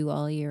shit you do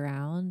all year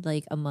round,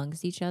 like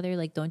amongst each other?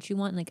 Like, don't you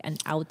want like an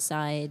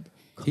outside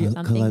something?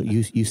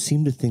 Khalyla, you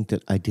seem to think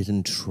that I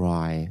didn't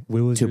try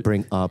to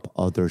bring up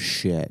other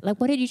shit. Like,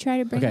 what did you try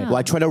to bring up? Well,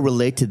 I try to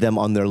relate to them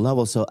on their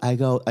level. So I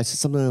said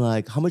something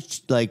like, how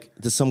much, like,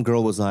 some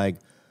girl was like,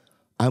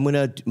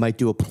 might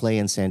do a play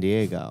in San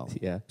Diego.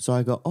 Yeah. So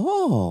I go,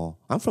 oh,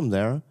 I'm from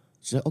there.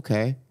 She said,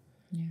 okay.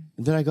 Yeah.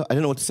 And then I go, I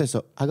didn't know what to say.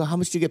 So I go, how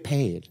much do you get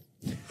paid?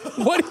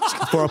 What did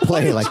you, for a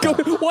play like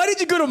that? Why did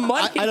you go to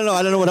money? I don't know.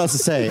 I don't know what else to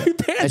say.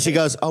 And she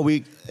goes, oh,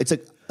 it's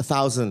like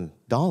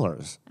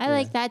 $1,000. I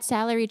like that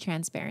salary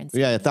transparency.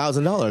 Yeah,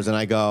 $1,000. And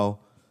I go,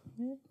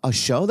 a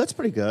show? That's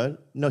pretty good.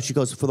 No, she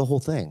goes, for the whole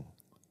thing.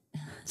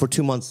 For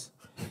 2 months.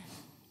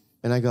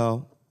 And I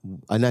go,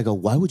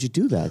 why would you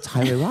do that? It's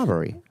highway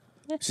robbery.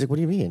 She's like, what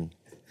do you mean?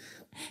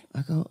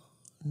 I go,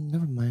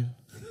 never mind.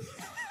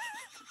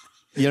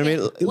 You know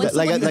what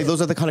I mean? Like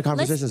those are the kind of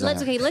conversations.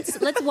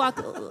 Let's walk.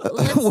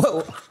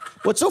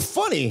 What's so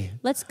funny?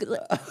 Let's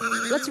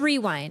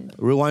rewind.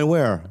 Rewind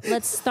where?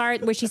 Let's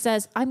start where she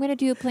says, "I'm going to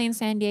do a play in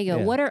San Diego."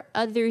 Yeah. What are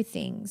other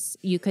things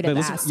you could have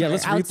asked her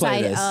let's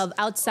replay this.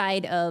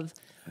 outside of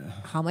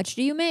how much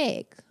do you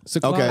make? So,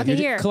 Okay. Okay,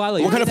 here.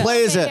 Khalyla, What kind of play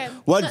is it? Okay.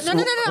 What? No.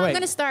 Wait. I'm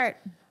going to start.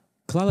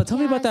 Khalyla, tell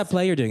me about that Yes.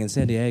 play you're doing in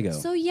San Diego.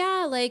 So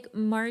yeah, like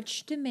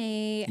March to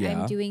May,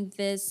 Yeah. I'm doing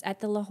this at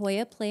the La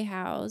Jolla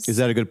Playhouse. Is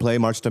that a good play,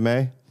 March to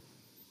May?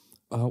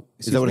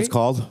 Is that what it's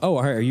called?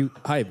 Oh,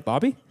 hi,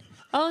 Bobby?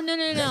 Oh,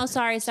 no.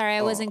 Sorry.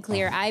 I wasn't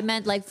clear. I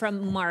meant like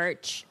from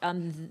March,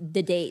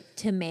 the date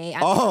to May.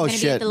 I'm Oh, gonna be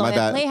shit, at the my La bad.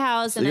 Jolla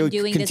Playhouse and You I'm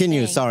doing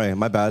continue, this thing. sorry,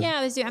 my bad.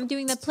 Yeah, I'm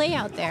doing the play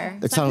out there.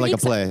 It sounded like a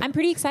play. I'm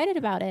pretty excited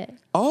about it.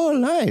 Oh,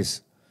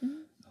 nice.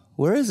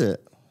 Where is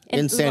it?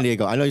 In San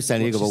Diego. I know you're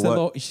San Diego, but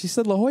what? She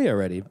said La Jolla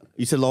already.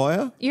 You said La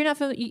Jolla? You're not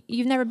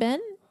you've never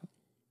been?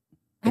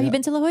 Have you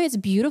been to La Jolla? It's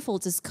beautiful.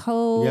 It's just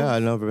cold. Yeah,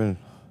 I've never been.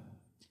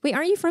 Wait,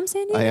 aren't you from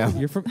San Diego? I am.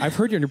 You're from. I've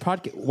heard you on your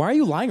podcast. Why are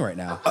you lying right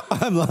now?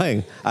 I'm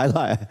lying. I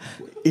lie.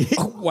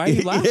 Why are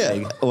you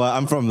laughing? Yeah. Well,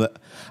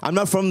 I'm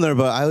not from there,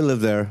 but I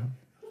live there.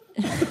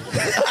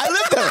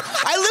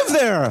 I live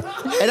there.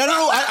 And I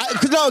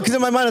don't know. Because in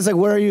my mind, it's like,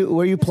 where are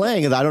you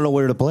playing? And I don't know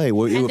where to play.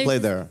 Where you would play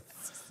there?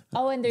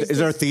 Oh, and there's Is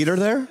there a theater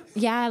there?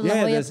 Yeah, La Yeah,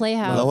 Jolla there's-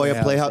 Playhouse. La Jolla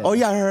Yeah, Playhouse. yeah. Oh,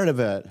 yeah, I heard of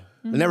it.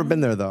 I've never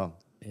been there, though.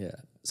 Yeah.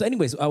 So,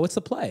 anyways, what's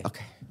the play?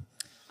 Okay.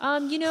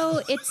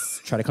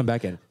 It's Try to come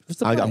back in. What's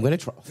the play? I'm going to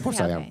try. Of course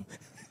I am. okay.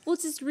 Well,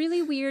 it's this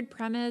really weird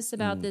premise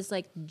about this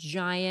like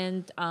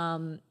giant,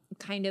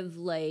 kind of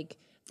like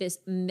this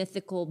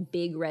mythical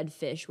big red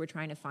fish we're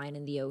trying to find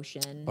in the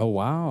ocean. Oh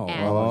wow.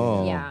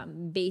 And yeah,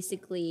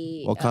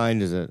 basically, What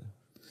kind is it?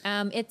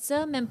 it's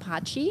a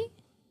mempachi.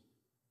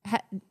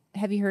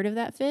 Have you heard of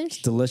that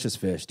fish? Delicious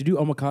fish. Do you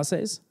do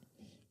omakases?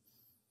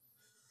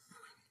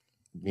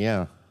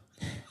 Yeah.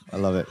 I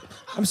love it.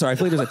 I'm sorry. I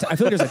feel like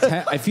there's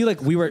a. I feel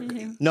like we were. No,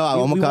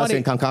 we omakase wanted-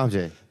 and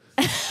kankamje.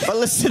 But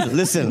listen.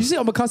 Did you say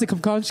omakase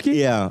kamkanski?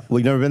 Yeah. Well,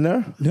 you never been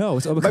there? No,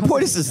 it's omakase. My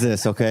point is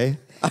this, okay?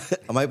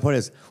 My point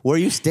is, where are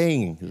you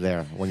staying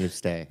there when you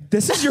stay?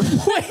 This is your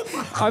point.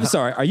 I'm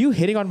sorry. Are you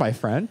hitting on my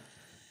friend?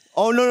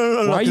 Oh, no.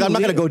 Why are 'Cause you I'm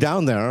not going to lit- go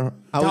down there.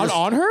 Down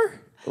on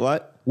her?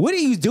 What? What are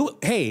you doing?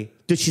 Hey,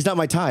 Dude, she's not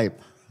my type.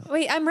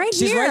 Wait, I'm right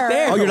she's here. right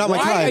there. Oh, you're not my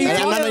Why type. are you And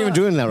I'm talking not even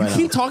doing that right You now.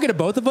 keep talking to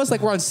both of us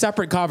like we're on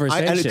separate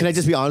conversations. Can I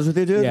just be honest with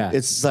you, dude? Yeah.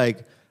 It's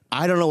like,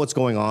 I don't know what's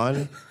going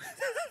on.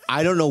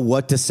 I don't know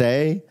what to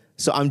say.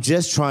 So I'm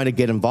just trying to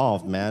get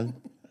involved, man.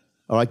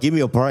 All right, give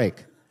me a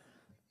break.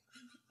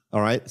 All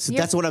right? So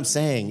that's what I'm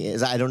saying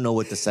is I don't know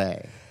what to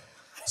say.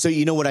 So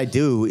you know what I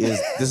do is,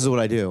 this is what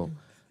I do.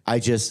 I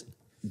just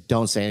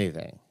don't say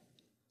anything.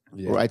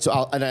 Yeah. Right?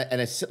 So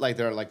I sit like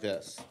there like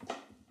this.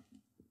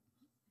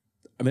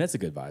 I mean, that's a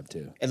good vibe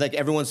too. And like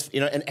everyone's,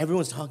 and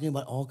everyone's talking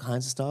about all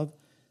kinds of stuff.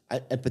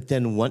 But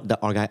then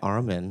our guy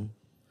Armin,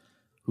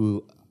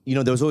 who,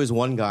 there was always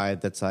one guy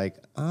that's like,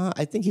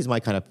 I think he's my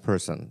kind of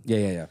person.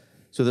 Yeah.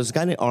 So there's a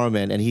guy named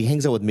Armin, and he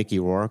hangs out with Mickey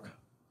Rourke.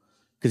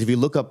 Because if you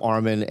look up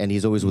Armin, and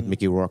he's always with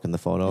Mickey Rourke in the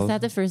photos. Is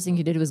that the first thing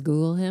you did was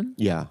Google him?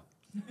 Yeah.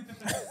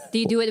 Do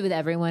you do it with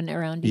everyone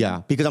around you?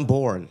 Yeah, because I'm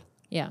bored.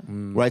 Yeah.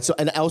 Right? So,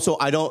 and also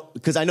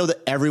because I know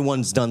that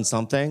everyone's done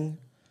something.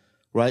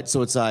 Right?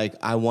 So it's like,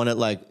 I want it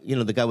like,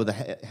 the guy with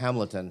the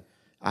Hamilton.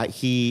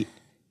 He,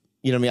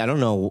 I don't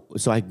know.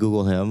 So I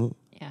Google him.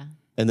 Yeah.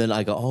 And then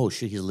I go, oh,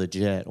 shit, he's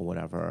legit or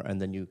whatever.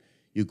 And then you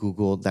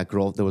Google that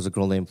girl. There was a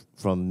girl named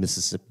from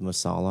Mississippi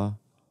Masala.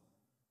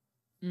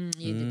 You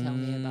did tell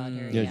me about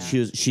her. Yeah, Yeah.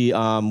 she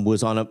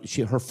was on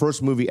her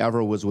first movie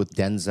ever was with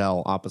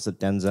Denzel, opposite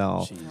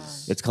Denzel.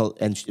 Jeez. It's called,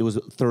 and it was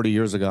 30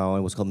 years ago, and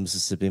it was called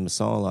Mississippi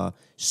Masala.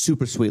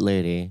 Super sweet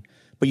lady.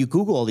 But you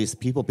Google all these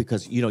people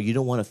because, you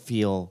don't want to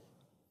feel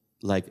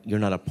like you're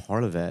not a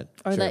part of it.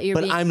 Or that you're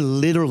But being- I'm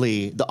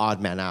literally the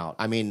odd man out.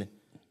 I mean,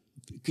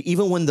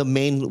 even when the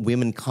main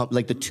women come,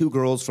 like the two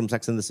girls from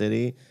Sex and the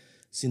City,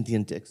 Cynthia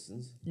and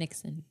Dixon,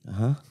 Nixon.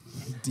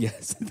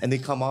 Yes. and they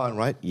come on,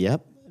 right?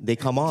 Yep. They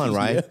come on,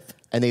 right? Yep.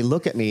 And they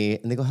look at me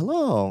and they go,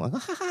 hello. I go,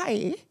 hi.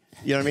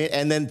 You know what I mean?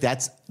 And then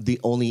that's the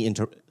only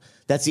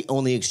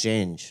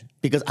exchange,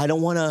 because I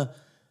don't want to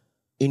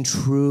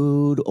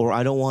intrude or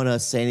I don't want to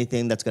say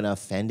anything that's going to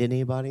offend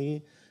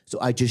anybody. So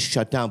I just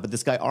shut down. But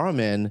this guy,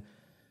 Armin,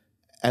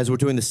 as we're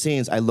doing the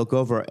scenes, I look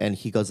over and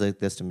he goes like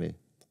this to me,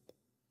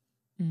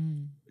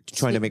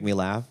 trying to make me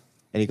laugh.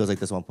 And he goes like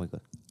this one point,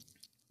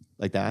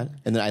 like that.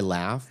 And then I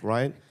laugh,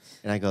 right?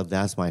 And I go,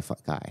 that's my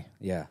guy.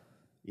 Yeah.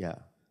 Yeah,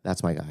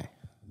 that's my guy.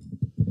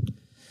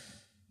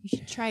 You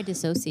should try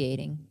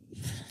dissociating.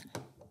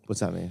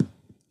 What's that mean?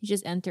 You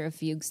just enter a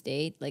fugue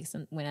state. Like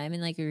when I'm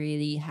in like a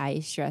really high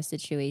stress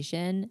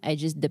situation, I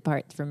just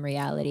depart from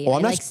reality. Oh, I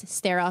I'm not like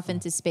stare off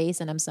into space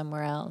and I'm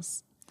somewhere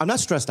else. I'm not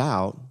stressed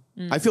out.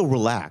 I feel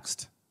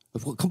relaxed,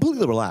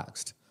 completely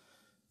relaxed.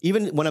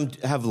 Even when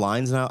I have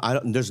lines now,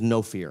 there's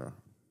no fear.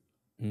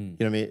 You know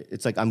what I mean?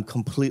 It's like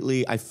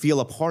I feel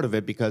a part of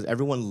it because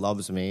everyone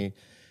loves me.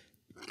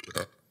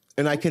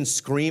 And I can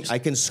scream I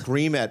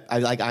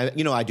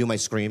do my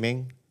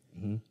screaming.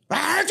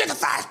 To the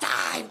first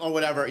time or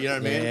whatever, you know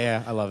what I mean?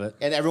 Yeah, I love it.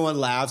 And everyone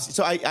laughs.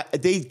 So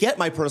they get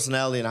my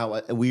personality and how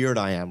weird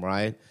I am,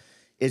 right?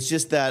 It's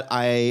just that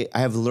I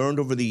have learned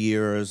over the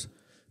years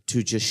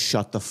to just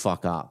shut the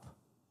fuck up.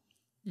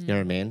 You know what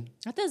I mean?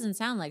 That doesn't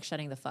sound like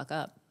shutting the fuck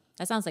up.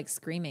 That sounds like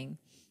screaming.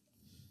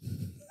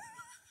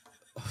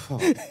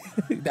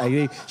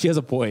 She has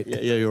a point. Yeah,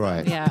 you're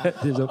right. Yeah.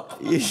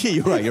 There's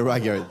You're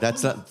right.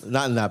 That's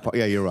not in that part.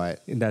 Yeah, you're right.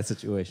 in that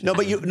situation.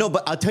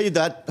 But I'll tell you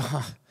that.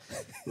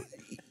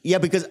 Yeah,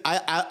 because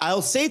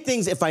I'll say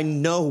things if I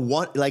know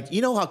what, like,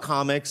 you know how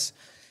comics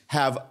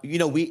have,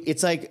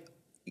 it's like,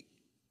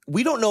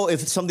 we don't know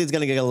if something's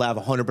going to get a laugh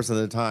 100% of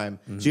the time.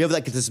 So you have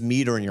like this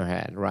meter in your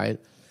head, right?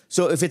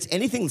 So if it's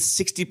anything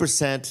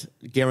 60%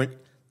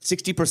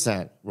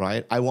 60%,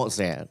 right? I won't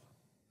say it.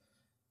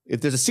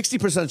 If there's a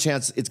 60%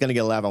 chance it's going to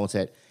get a laugh, I won't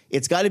say it.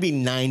 It's got to be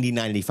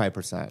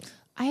 95%.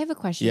 I have a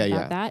question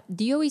about that.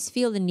 Do you always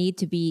feel the need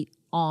to be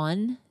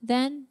on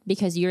then?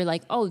 Because you're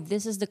like, oh,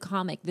 this is the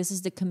comic, this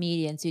is the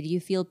comedian. So do you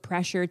feel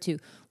pressure to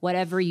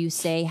whatever you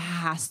say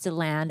has to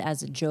land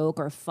as a joke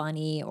or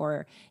funny,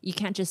 or you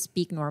can't just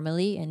speak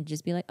normally and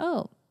just be like,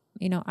 oh,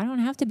 I don't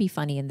have to be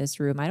funny in this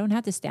room. I don't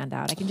have to stand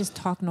out. I can just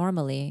talk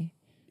normally.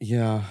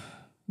 Yeah.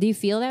 Do you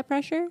feel that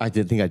pressure? I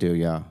think I do,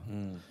 yeah.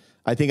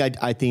 I think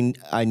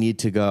I need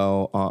to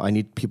go, I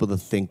need people to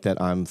think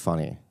that I'm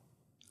funny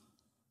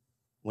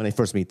when I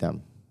first meet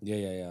them.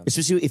 Yeah.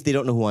 Especially if they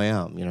don't know who I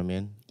am, you know what I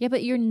mean? Yeah,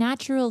 but your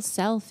natural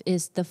self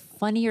is the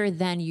funnier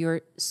than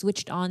your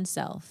switched on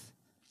self,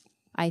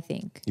 I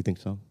think. You think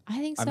so? I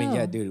think so. I mean,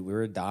 yeah, dude, we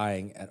were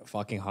dying at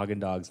fucking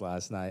Haagen-Dazs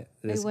last night.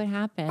 Wait, what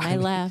happened? I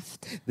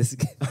left.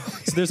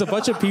 So there's a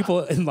bunch of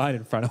people in line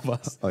in front of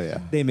us. Oh, yeah.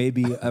 They may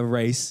be a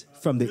race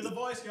from Do the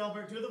voice,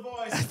 Gilbert. Do the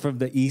voice. from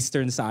the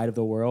eastern side of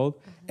the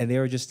world, and they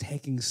were just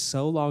taking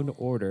so long to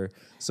order.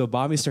 So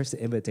Bobby starts to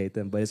imitate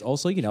them, but it's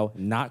also,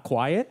 not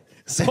quiet.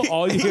 So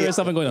all you hear is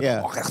someone going,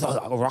 Yeah.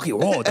 Rocky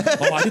Road.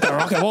 Oh, I need that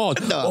Rocky Road.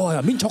 Oh,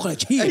 I mean chocolate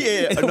cheese.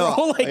 Yeah. And No. we're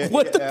all like,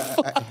 what the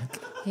fuck?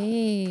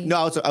 Hey. No,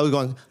 I was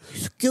going,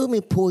 excuse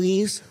me,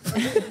 please.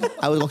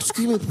 I was going,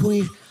 excuse me,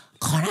 please.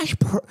 Can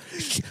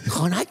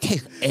I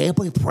take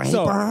every flavor?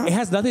 So it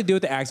has nothing to do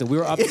with the accent. We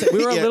were upset.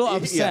 We were a little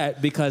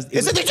upset because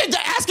They're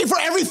asking for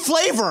every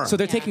flavor. so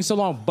they're taking so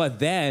long. But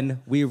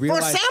then we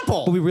realized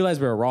sample. But we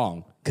realized we were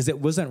wrong because it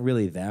wasn't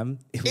really them.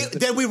 It was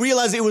Then we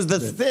realized it was the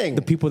thing.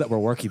 the people that were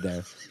working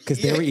there because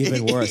they were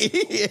even worse.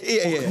 yeah.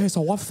 Okay,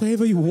 so what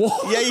flavor you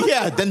want?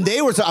 Yeah. Then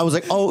they were. So I was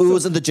like, oh, it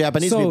wasn't the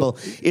Japanese people.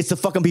 It's the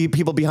fucking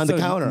people behind So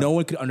the counter. no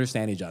one could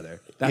understand each other.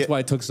 That's Yeah. why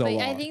it took so But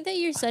long. I think that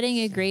you're setting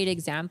a great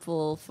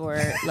example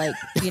for, like,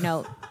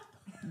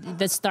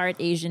 the Start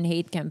Asian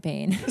Hate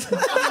campaign.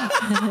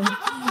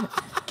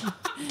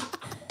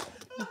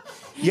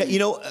 Yeah,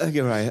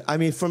 you're right. I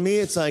mean, for me,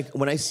 it's like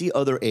when I see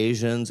other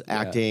Asians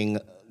acting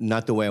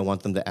not the way I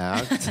want them to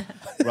act,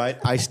 right?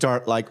 I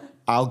start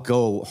I'll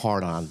go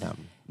hard on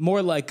them.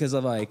 More like because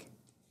of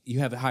you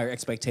have a higher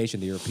expectation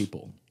to your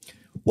people.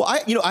 Well,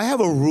 I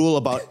have a rule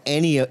about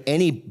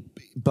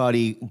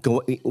anybody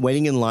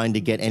waiting in line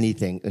to get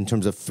anything in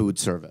terms of food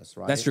service,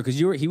 right? That's true because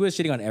he was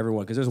shitting on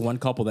everyone because there's one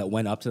couple that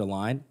went up to the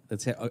line.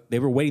 They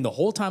were waiting the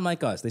whole time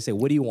like us. They say,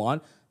 "What do you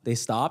want?" They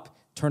stopped,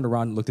 turned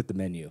around, and looked at the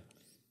menu.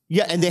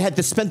 Yeah, and they had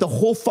to spend the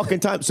whole fucking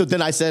time. So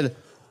then I said,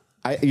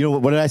 what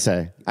did I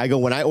say? I go,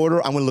 when I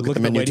order, I'm going to look at the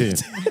menu too.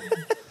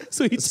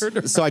 So he turned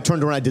around. So I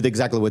turned around, I did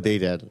exactly what they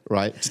did,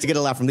 right? Just to get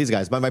a laugh from these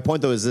guys. But my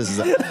point though is this: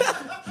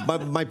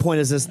 my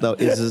point is this though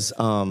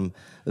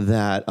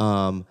that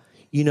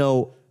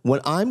when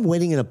I'm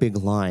waiting in a big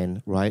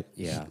line, right?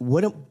 Yeah.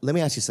 Let me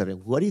ask you something.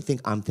 What do you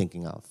think I'm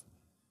thinking of?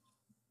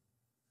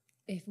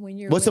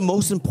 When What's the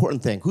most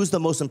important thing? Who's the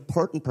most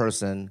important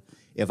person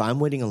if I'm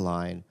waiting in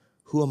line?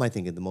 Who am I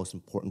thinking the most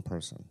important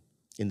person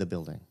in the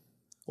building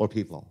or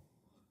people?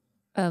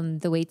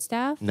 The wait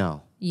staff?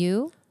 No.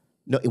 You?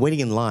 No, waiting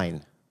in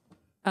line.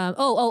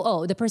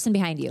 The person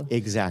behind you.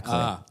 Exactly.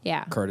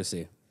 Yeah.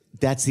 Courtesy.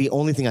 That's the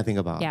only thing I think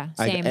about. Yeah,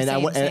 I same.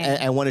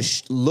 I want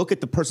to look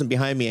at the person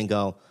behind me and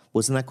go,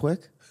 wasn't that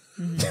quick?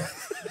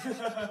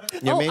 Mm-hmm.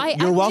 You know what I mean?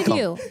 You're I'm welcome. with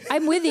you.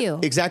 I'm with you.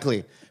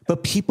 Exactly.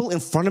 But people in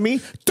front of me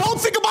don't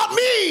think about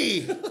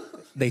me.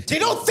 They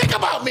don't think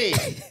about me.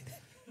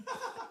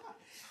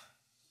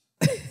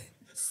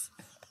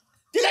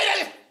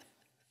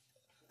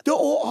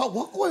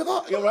 What's going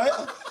on? You're right.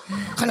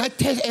 Can I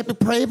take a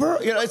paper?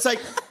 You know, it's like,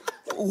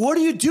 what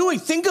are you doing?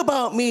 Think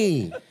about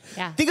me.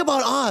 Yeah. Think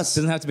about us.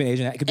 Doesn't have to be an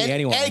Asian. It could be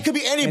anyone. And it could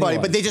be anybody,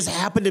 but they just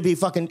happen to be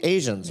fucking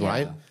Asians,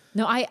 right?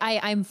 No,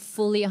 I'm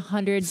fully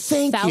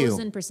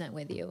 100,000%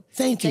 with you.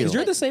 Thank you. Because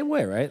you're the same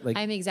way, right? Like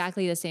I'm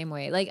exactly the same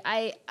way. Like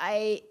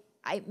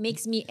it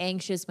makes me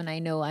anxious when I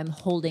know I'm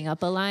holding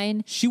up a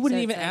line. she wouldn't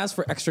So even it's like- ask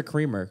for extra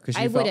creamer because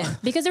I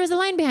wouldn't because there was a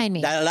line behind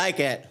me. I like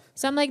it.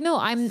 So I'm like, no,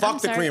 I'm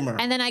Fuck the sorry. creamer.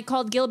 And then I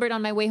called Gilbert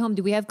on my way home.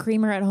 Do we have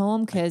creamer at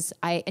home?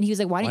 And he was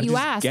like, why didn't don't you you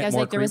just ask? get I was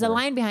more like, there was a creamer?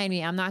 line behind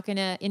me. I'm not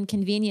gonna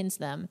inconvenience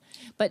them.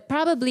 But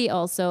probably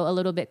also a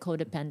little bit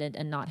codependent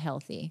and not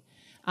healthy.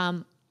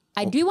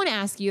 I do want to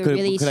ask you a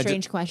really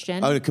strange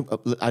question. I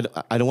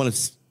don't want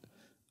to.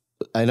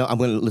 I know I'm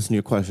going to listen to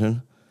your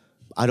question.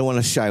 I don't want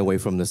to shy away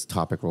from this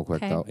topic real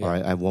quick, Okay. though. All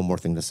right, I have one more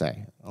thing to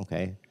say.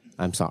 Okay,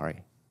 I'm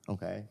sorry.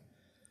 Okay,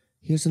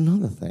 here's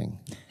another thing.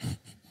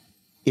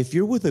 If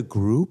you're with a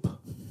group,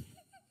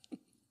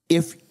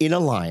 if in a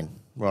line,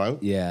 right?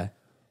 yeah.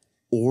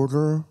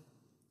 Order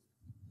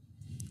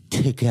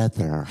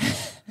together.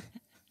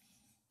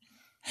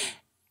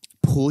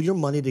 Pull your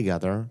money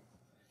together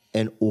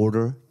and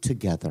order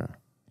together.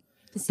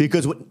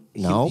 Because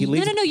no, He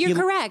leads- No, you're he-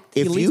 correct.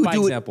 if leads you by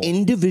do example. it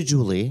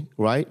individually,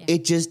 right,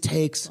 it just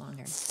takes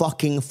Longer.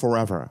 fucking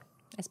forever.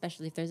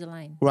 Especially if there's a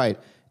line. Right.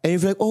 And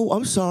if you're like, oh,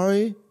 I'm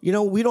sorry,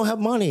 we don't have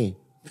money.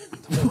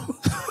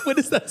 What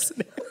is that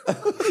scenario?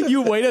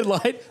 You waited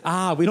line?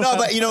 We don't No, have-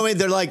 but you know what I mean?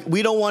 They're like,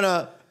 we don't want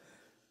to,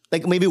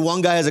 like maybe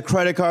one guy has a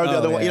credit card, the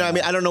other one, yeah. I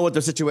mean? I don't know what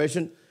their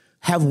situation.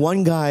 Have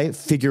one guy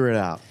figure it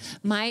out.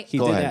 He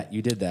Go did ahead. that.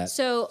 You did that.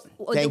 So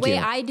the Thank way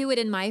you. I do it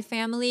in my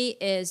family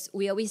is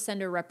we always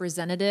send a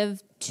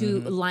representative to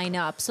line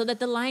up so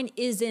that the line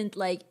isn't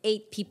like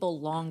 8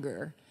 people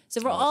longer. So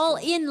if we're all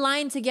in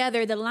line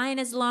together, the line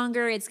is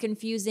longer, it's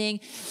confusing.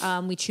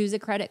 We choose a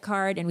credit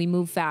card and we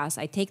move fast.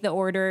 I take the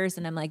orders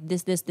and I'm like,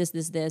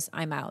 this,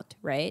 I'm out,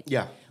 right?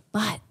 Yeah.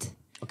 But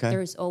Okay.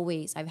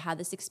 I've had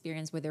this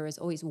experience where there is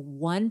always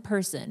one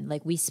person,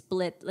 like we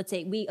split, let's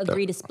say we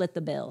agree to split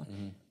the bill.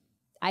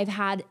 I've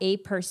had a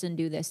person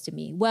do this to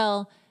me.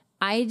 Well,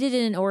 I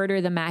didn't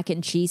order the mac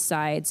and cheese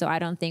side, so I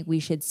don't think we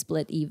should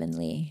split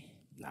evenly.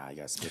 Nah, you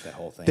gotta skip that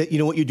whole thing. You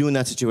know what you do in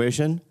that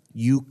situation?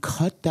 You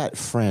cut that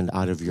friend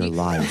out of your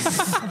life.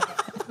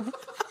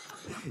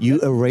 You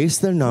erase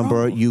their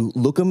number. You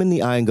look them in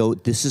the eye and go,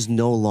 this is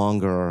no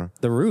longer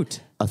The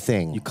root. a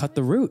thing. You cut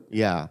the root.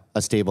 Yeah,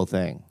 a stable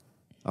thing.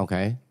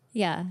 Okay?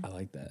 Yeah. I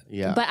like that.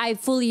 Yeah. But I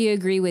fully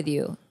agree with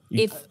you.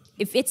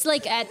 If it's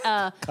like at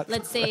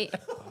let's say,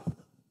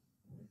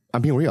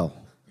 I'm being real.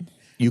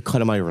 You cut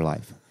them out of your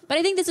life. but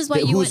I think this is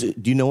what you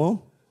Do you know him?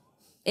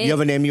 Do you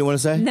have a name you want to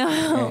say?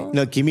 No.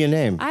 No, give me a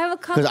name. I have a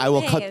couple I will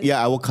names. cut.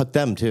 Yeah, I will cut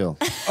them too.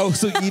 Oh,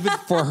 so even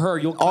for her,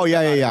 you'll. Oh cut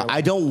yeah, them yeah, out yeah. of your-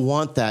 I don't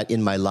want that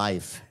in my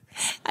life.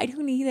 I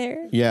don't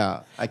either.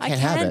 Yeah, I can't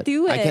have can't it.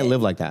 do I can't it.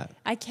 live like that.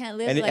 I can't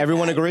live And like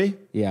everyone that. agree?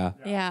 Yeah.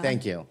 Yeah.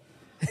 Thank you.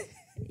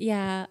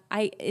 Yeah.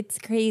 It's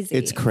crazy.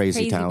 It's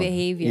crazy town.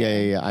 behavior.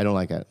 Yeah. I don't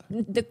like it.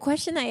 The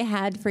question I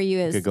had for you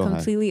is Okay, go ahead.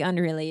 completely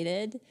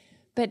unrelated.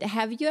 But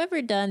have you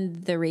ever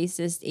done the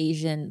racist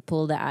Asian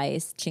pull the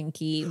eyes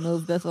chinky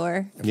move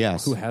before?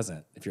 Yes, Who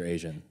hasn't? If you're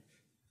Asian,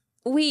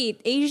 Wait,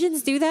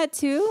 Asians do that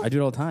too? I do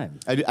it all the time.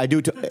 I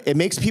do. It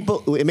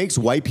makes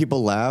white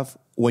people laugh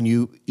when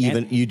you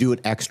do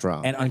it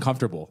extra. And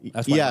uncomfortable.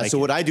 That's why I Yeah. like So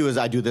it. what I do is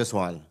I do this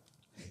one.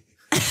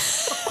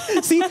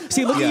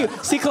 See, look at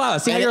you. See,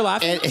 Khalyla, see how you're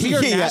laughing? See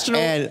your yeah, national,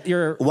 and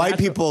your white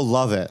natural- people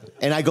love it,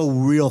 and I go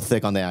real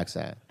thick on the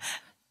accent.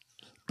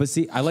 But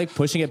see, I like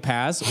pushing it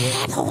past.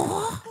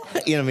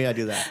 You know what I mean? I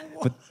do that.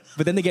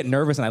 But then they get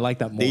nervous, and I like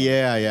that more.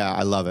 Yeah.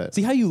 I love it.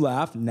 See how you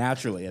laugh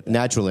naturally at that.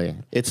 Naturally,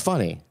 it's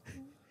funny.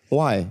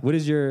 Why? What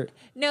is your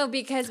No,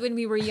 because when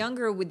we were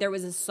younger, there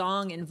was a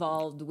song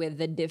involved with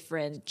the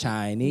different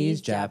Chinese,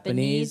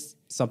 Japanese,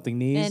 something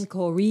knees? and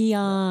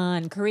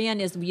Korean.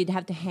 Korean is you'd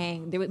have to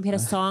hang. We had a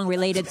song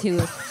related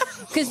to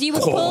because you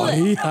would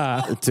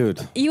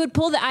Dude.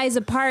 pull the eyes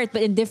apart,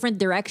 but in different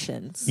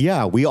directions.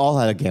 Yeah, we all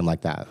had a game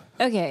like that.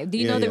 Okay, do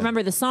you Yeah, know yeah.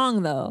 remember the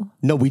song though?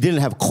 No, we didn't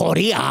have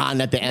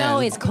Korean at the end. No,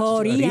 it's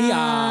Korean.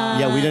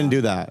 Yeah, we didn't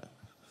do that.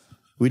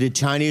 We did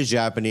Chinese,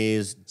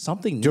 Japanese,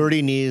 Something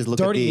dirty knees, look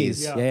dirty at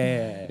knees. these.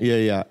 Yeah.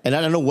 Yeah. And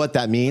I don't know what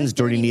that means.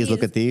 Dirty knees,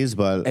 look at these,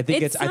 but I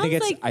think It it's sounds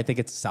like- I think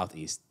it's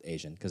Southeast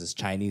Asian because it's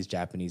Chinese,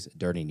 Japanese,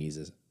 dirty knees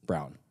is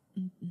brown.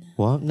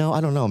 what? No, I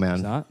don't know, man.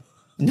 It's not?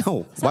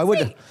 No. Why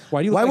would?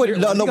 Why do you Why look would? like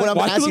No, you're, no. What I'm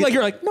why do you asking. look like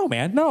you're like, no,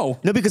 man, no.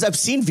 No, because I've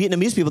seen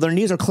Vietnamese people. Their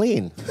knees are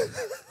clean.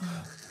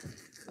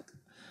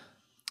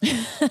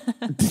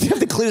 They have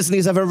the cleanest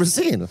knees I've ever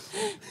seen.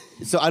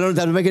 So I don't.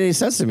 That doesn't make any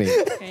sense to me.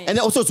 Right. And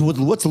also,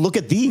 what's look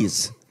at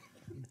these?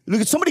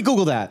 Look at somebody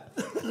Google that.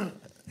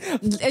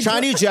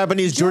 Chinese,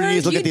 Japanese, dirty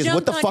knees. Look at these.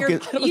 What the fuck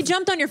is? You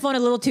jumped on your phone a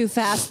little too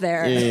fast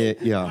there.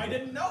 Yeah. I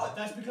didn't know it.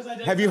 That's because I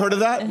didn't. Have you heard of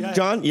that,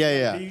 John?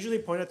 Yeah. They usually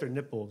point at their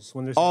nipples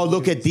when they're. Oh,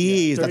 look at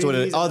these. That's what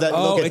it is. Oh, that.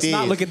 Oh, look at it's these.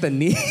 not look at the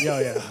knee.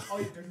 Yeah.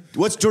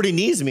 What's dirty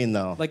knees mean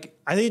though? Like,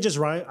 I think it just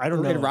rhymes. I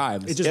don't know. It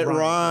rhymes. It just it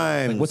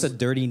rhymes. what's a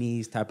dirty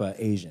knees type of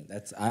Asian?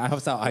 That's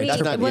how I Wait,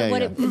 interpret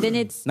not- it. then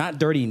it's Not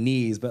dirty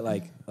knees, but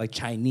like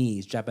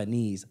Chinese,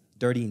 Japanese,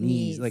 dirty knees,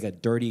 Knees. like a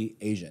dirty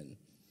Asian.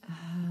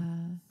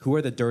 Who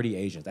are the dirty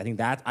Asians? I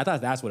thought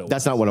that's what it was.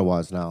 That's not what it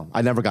was. No,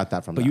 I never got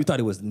that from. But that. you thought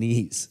it was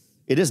knees.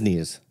 It is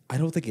knees. I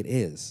don't think it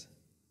is.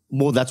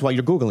 Well, that's why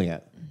you're googling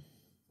it.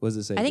 What does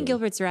it say? I think Joey?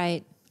 Gilbert's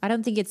right. I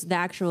don't think it's the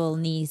actual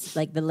knees,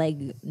 like the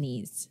leg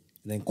knees.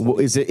 And then Well,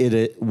 is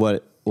it?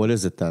 What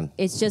is it then?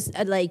 It's just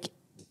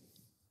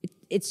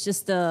it's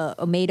just a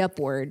made up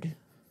word.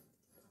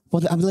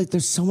 Well, I'm like,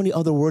 there's so many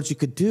other words you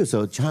could do.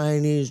 So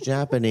Chinese,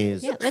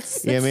 Japanese. Yeah,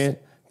 let's- You know what I mean?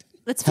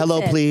 Let's fix Hello,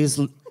 it. please.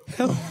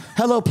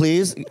 Hello,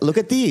 please. Look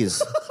at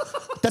these.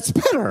 That's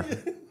better.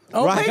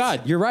 oh my right?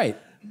 God, you're right.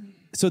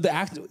 So the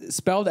act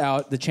spelled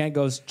out, the chant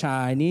goes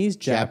Chinese,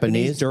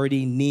 Japanese,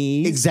 dirty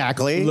knees.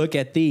 Exactly. Look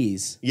at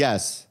these.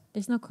 Yes.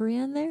 There's no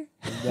Korean there?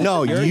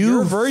 No, Your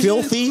you version?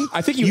 filthy.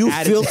 I think you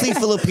added filthy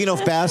Filipino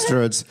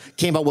bastards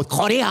came up with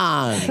Korean.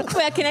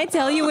 Well, can I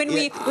tell you when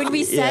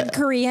we said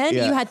Korean,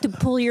 Yeah. you had to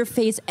pull your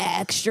face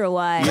extra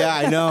wide. Yeah,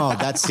 I know.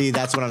 That's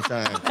what I'm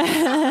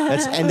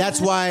saying.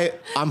 That's why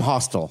I'm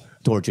hostile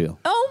towards you.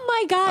 Oh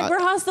my God, we're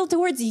hostile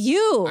towards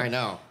you. I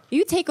know.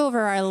 You take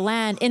over our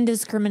land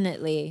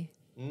indiscriminately.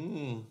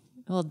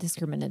 Well,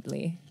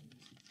 discriminately.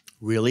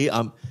 Really?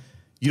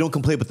 You don't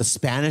complain about the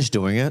Spanish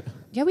doing it?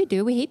 Yeah, we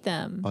do. We hate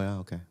them. Oh yeah,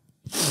 okay.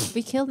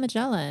 We killed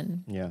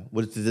Magellan. Yeah.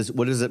 What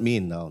does it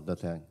mean though? The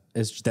thing.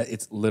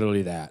 It's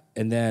literally that.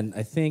 And then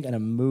I think in a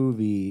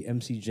movie,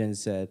 MC Jen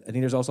said, I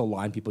think there's also a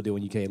line people do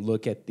when you say,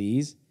 look at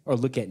these, or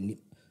look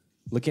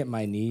at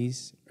my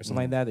knees, or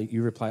something like that. That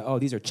you reply, oh,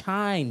 these are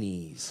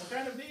Chinese. What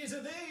kind of knees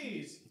are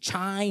these?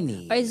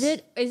 Chinese.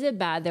 Is it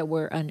bad that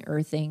we're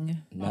unearthing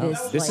No,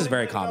 this is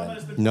very common.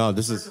 No,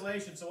 this is-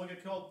 circulation. So we'll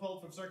get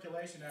pulled from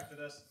circulation after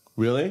this.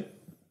 Really?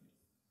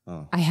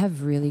 I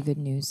have really good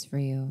news for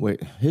you.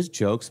 Wait, his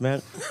jokes,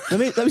 man.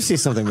 Let me see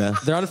something, man.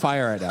 They're on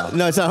fire right now.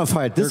 No, it's not on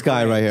fire. This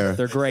guy right here.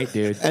 They're great,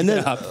 dude. And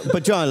then,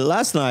 but John,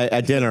 last night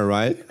at dinner,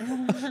 right?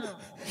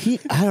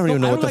 I don't even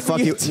know I what don't the like fuck when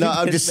he. you do No,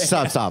 I'm this, just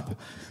man. stop.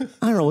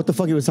 I don't know what the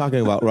fuck he was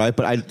talking about, right?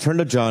 But I turned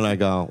to John. I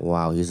go,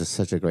 "Wow, he's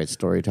such a great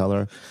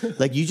storyteller.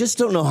 Like you just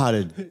don't know how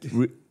to.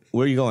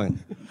 Where are you going?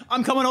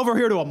 I'm coming over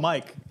here to a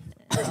mic.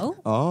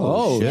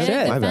 Oh, shit.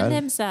 shit. My Defend bad.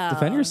 himself.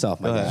 Defend yourself,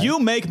 my guy. You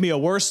make me a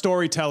worse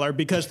storyteller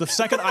because the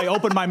second I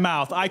open my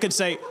mouth, I could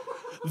say,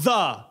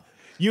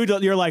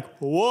 you're like,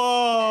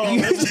 whoa,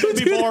 this is going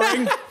to be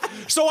boring.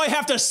 So I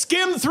have to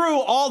skim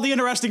through all the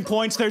interesting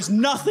points. There's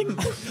nothing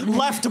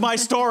left to my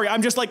story.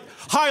 I'm just like,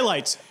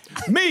 highlights.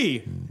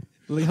 Me.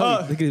 Look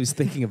how he was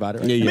thinking about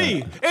it. Right Yeah, now. yeah.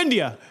 Me.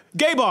 India.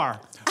 Gay bar.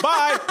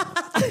 Bye.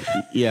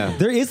 Yeah.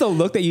 There is a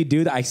look that you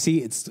do that I see.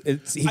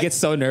 He gets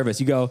so nervous.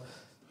 You go,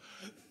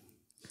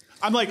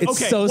 I'm like, It's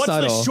okay, so what's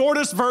subtle. the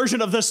shortest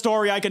version of this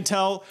story I can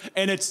tell?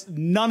 And it's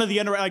none of the,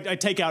 I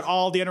take out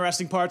all the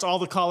interesting parts, all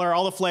the color,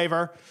 all the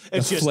flavor.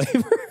 It's just,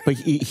 flavor. But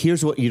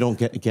here's what you don't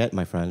get,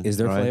 my friend. Is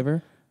there all right?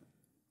 flavor?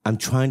 I'm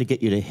trying to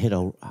get you to hit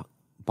a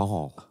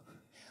ball.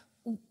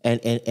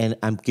 And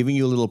I'm giving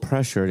you a little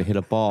pressure to hit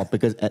a ball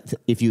because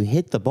if you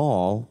hit the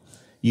ball,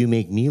 you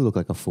make me look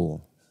like a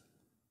fool.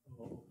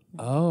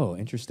 Oh,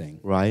 interesting.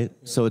 Right?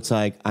 So it's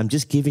like, I'm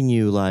just giving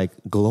you like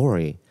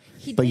glory,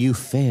 but you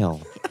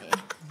fail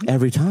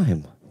every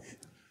time.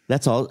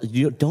 That's all.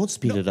 You don't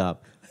speed it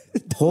up.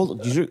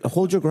 Hold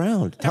your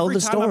ground. Tell every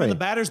the time I'm story. in the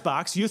batter's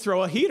box, you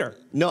throw a heater.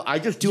 No, I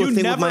just do a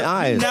thing with my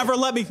eyes. You never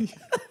let me.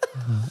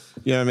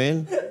 You know what I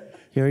mean?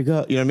 Here we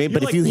go. You know what I mean?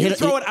 But if you hit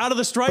throw it out of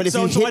the strike but if you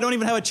zone, so hit- I don't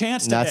even have a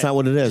chance to That's hit. not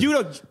what it is. You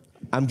don't.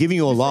 I'm giving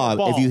you a throw a law.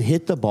 ball. If you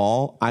hit the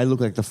ball, I look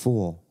like the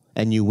fool,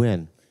 and you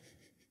win.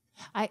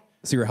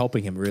 So you're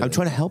helping him, really. I'm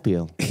trying to help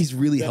you. He's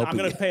really I'm helping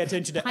going you. to pay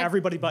attention to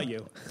everybody but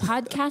you.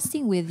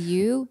 Podcasting with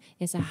you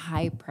is a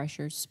high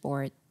pressure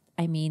sport.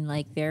 I mean,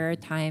 like there are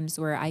times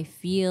where I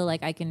feel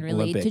like I can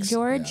relate Olympics, to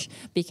George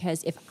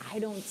because if I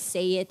don't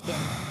say it, then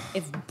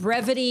if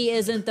brevity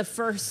isn't the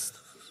first,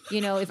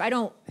 if I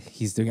don't.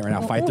 He's doing it right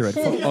now. Fight through it.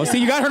 Oh, see,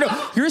 you got her.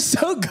 No, you're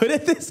so good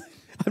at this.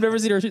 I've never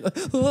seen her.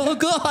 Oh,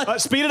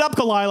 God. Speed it up,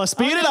 Khalyla.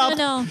 Speed it up.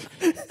 No.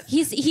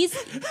 He's.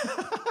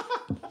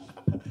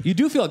 You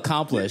do feel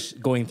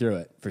accomplished going through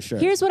it, for sure.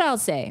 Here's what I'll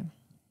say.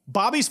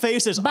 Bobby's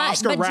face is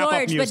Oscar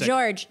wrap-up music.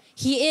 George,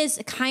 he is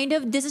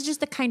this is just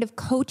the kind of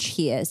coach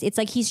he is. It's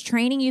like he's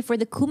training you for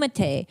the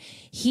kumite.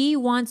 He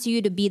wants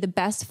you to be the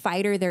best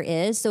fighter there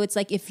is. So it's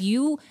like if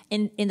you,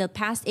 in the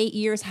past 8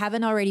 years,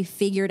 haven't already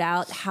figured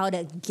out how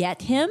to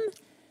get him,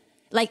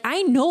 like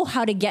I know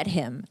how to get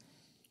him.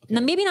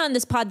 Now, maybe not on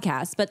this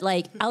podcast, but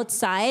like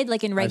outside,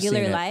 like in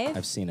regular life.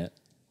 I've seen it.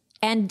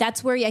 And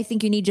that's where I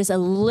think you need just a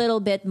little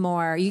bit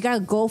more. You got to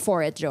go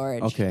for it,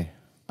 George. Okay,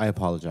 I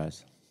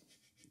apologize.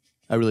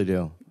 I really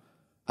do.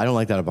 I don't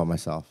like that about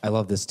myself. I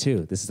love this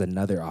too. This is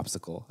another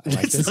obstacle. I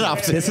like It's this. an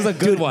obstacle. This is a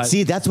good one.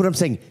 See, that's what I'm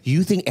saying.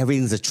 You think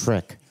everything's a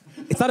trick.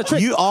 It's not a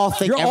trick. You all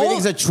think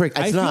everything's a trick. It's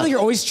I not. feel like you're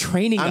always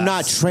training us. I'm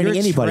not training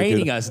You're anybody.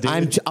 training dude. us, dude.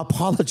 I'm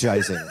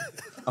apologizing.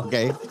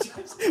 Okay.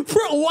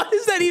 Bro, what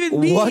does that even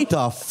mean? What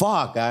the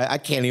fuck? I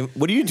can't even.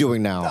 What are you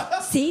doing now?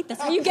 See,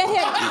 that's how you get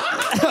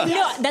him.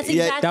 No, that's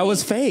exactly. That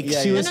was fake.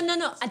 Yeah, She yeah. was.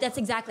 No. That's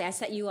exactly. I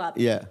set you up.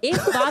 Yeah. If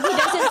Bobby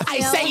doesn't, I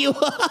set you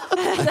up.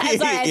 I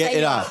set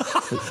you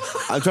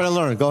up. I'm trying to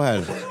learn. Go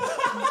ahead.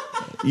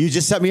 You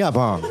just set me up,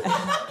 huh?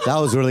 That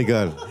was really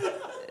good.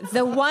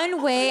 The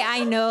one way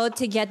I know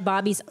to get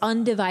Bobby's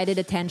undivided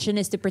attention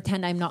is to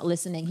pretend I'm not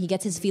listening. He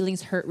gets his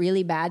feelings hurt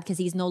really bad because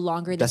he's no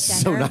longer the That's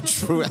center. so not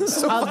true. That's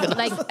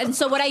so And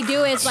so what I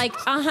do is like,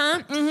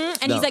 and No.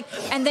 he's like,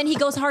 and then he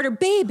goes harder,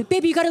 babe,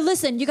 you gotta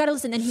listen,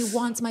 and he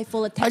wants my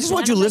full attention. I just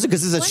want And you to I'm listen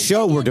because this is a "One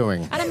show we're second."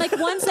 doing. And I'm like,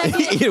 1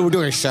 second. Yeah, we're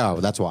doing a show.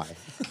 That's why.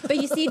 But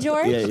you see,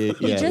 George, Yeah,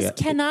 you just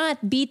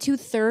cannot be too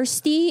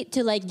thirsty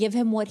to like give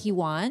him what he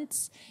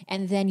wants,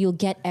 and then you'll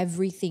get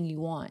everything you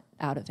want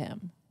out of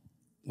him.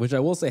 Which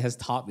I will say has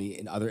taught me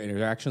in other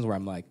interactions where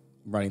I'm like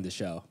running the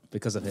show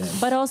because of him.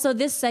 But also,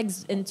 this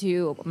segs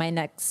into my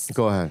next.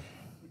 Go ahead.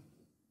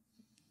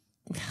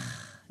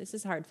 This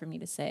is hard for me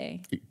to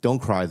say. Don't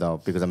cry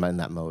though, because I'm not in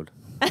that mode.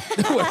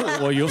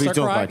 Well, you'll Please start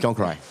don't cry. crying. Don't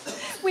cry.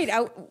 Wait,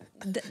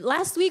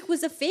 last week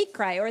was a fake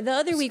cry, or the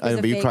other week was a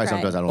But you fake cry cry.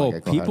 sometimes. I don't Oh, like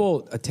it. Go ahead.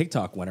 people, a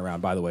TikTok went around,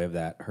 by the way, of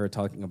that. Her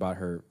talking about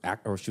her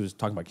act, or she was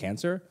talking about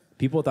cancer.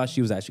 People thought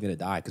she was actually going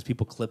to die because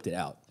people clipped it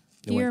out.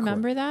 Do you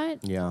remember that?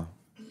 Yeah.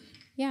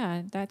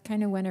 Yeah, that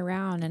kind of went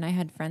around, and I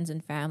had friends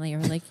and family who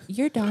were like,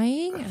 "You're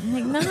dying?" I'm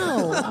like,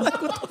 "No,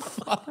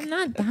 I'm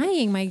not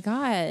dying. My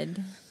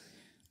God."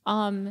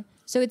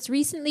 So it's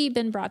recently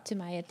been brought to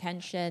my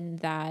attention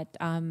that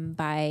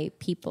by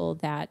people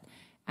that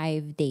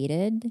I've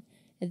dated,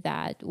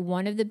 that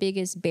one of the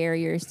biggest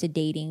barriers to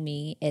dating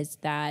me is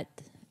that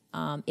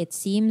it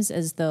seems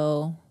as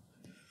though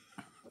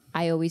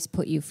I always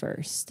put you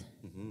first,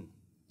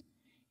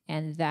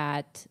 and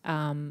that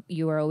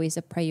you are always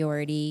a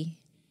priority.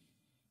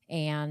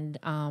 And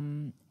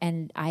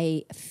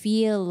I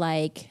feel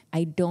like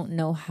I don't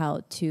know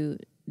how to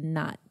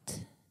not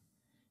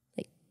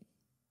like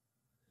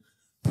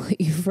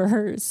put you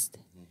first.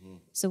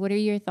 So what are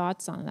your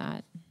thoughts on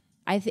that?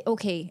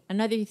 Okay,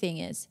 another thing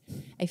is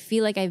I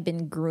feel like I've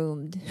been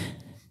groomed.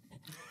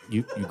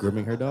 You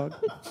grooming her dog?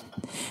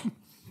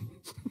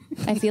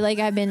 I feel like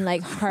I've been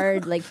like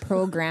hard like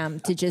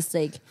programmed to just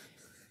like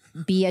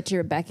be at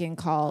your beck and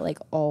call like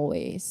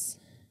always.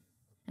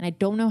 And I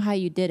don't know how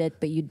you did it,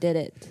 but you did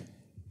it.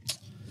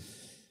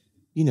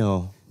 You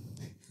know,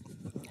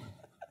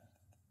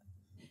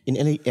 in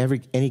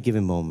any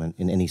given moment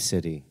in any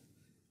city,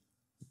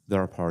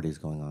 there are parties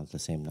going on at the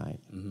same night.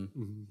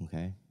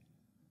 Okay?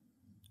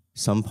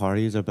 Some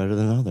parties are better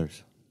than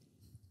others.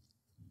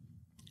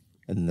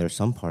 And there's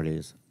some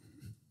parties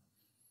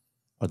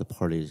are the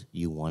parties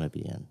you want to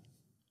be in.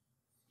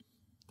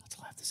 That's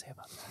all I have to say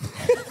about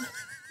that.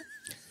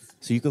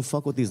 So you can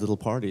fuck with these little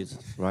parties,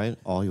 right?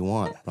 All you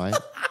want, right?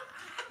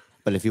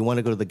 But if you want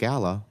to go to the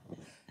Gala,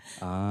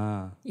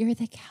 You're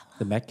the Gala.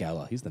 The Met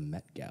Gala. He's the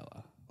Met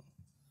Gala.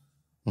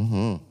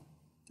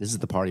 this is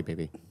the party,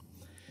 baby.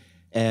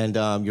 And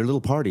your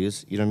little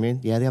parties, you know what I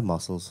mean? Yeah, they have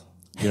muscles.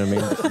 You know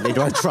what I mean? They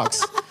drive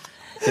trucks.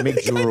 They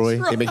make jewelry.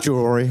 They make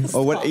jewelry.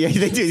 Oh, what? Yeah,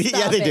 they do.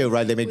 Yeah, they do.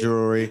 Right? They make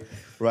jewelry.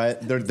 Right?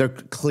 They're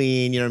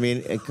clean. You know what I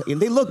mean? And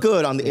they look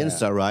good on the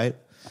Insta, right?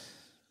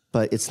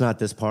 But it's not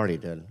this party,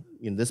 dude.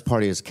 You know, this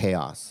party is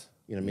chaos.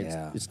 You know what I mean?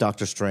 Yeah. It's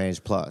Doctor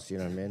Strange plus. You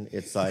know what I mean?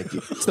 It's like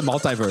It's the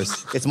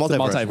multiverse. it's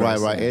multiverse. Right,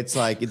 right. yeah. It's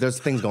like there's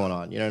things going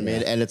on. You know what I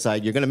mean? And it's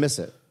like you're gonna miss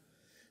it.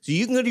 So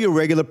you can go to your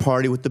regular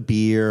party with the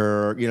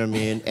beer. You know what I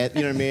mean? And,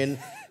 you know what I mean?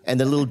 And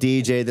the little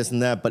DJ, this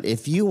and that. But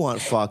if you want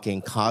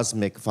fucking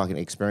cosmic fucking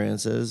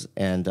experiences,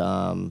 and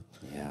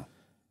Yeah.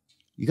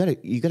 you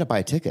gotta buy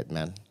a ticket,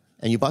 man.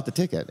 And you bought the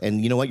ticket,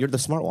 and you know what? You're the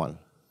smart one.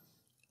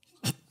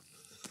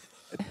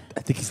 I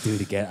think he's doing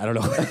it again. I don't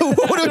know.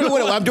 what,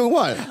 I'm doing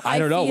what? I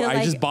don't know. feel I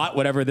like- just bought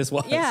whatever this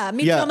was. Yeah,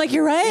 me Yeah. too. I'm like,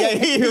 you're right.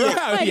 Yeah, you're right.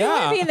 I do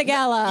want to be in the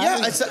Gala. Yeah,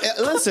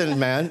 listen,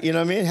 man. You know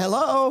what I mean?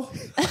 Hello.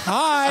 Hi.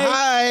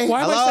 Hi.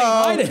 Why am I Hello.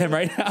 saying hi to him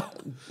right now?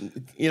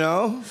 You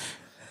know?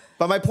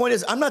 But my point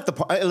is, I'm not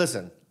the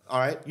listen, all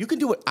right? You can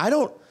do it. I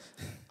don't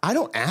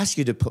ask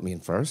you to put me in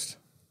first.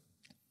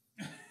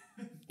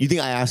 You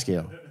think I ask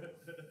you?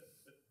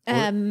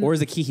 Or is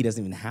the key he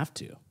doesn't even have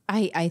to?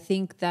 I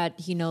think that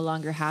he no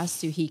longer has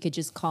to. He could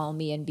just call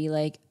me and be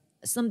like,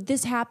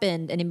 this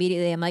happened. And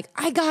immediately I'm like,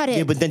 I got it.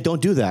 Yeah, but then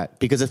don't do that.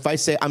 Because if I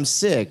say I'm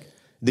sick,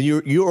 then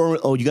you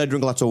got to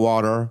drink lots of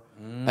water,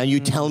 and you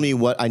tell me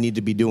what I need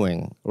to be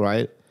doing,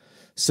 right?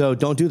 So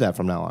don't do that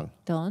from now on.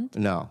 Don't.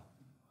 No.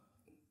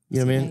 You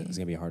know what I mean? It's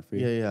going to be hard for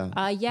you.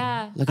 Yeah.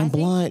 Yeah. Like I'm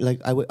blind.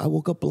 Like I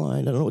woke up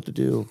blind. I don't know what to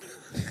do.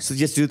 So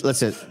just do.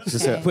 That's it.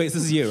 Just it. Wait, this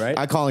is you, right?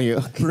 I call you.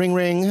 Ring,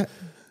 ring.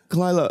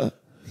 Khalyla.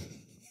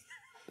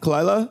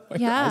 Khalyla?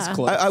 Yeah.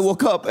 I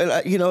woke up and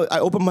I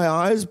opened my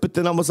eyes, but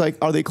then I was like,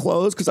 are they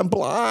closed? Because I'm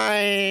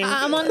blind.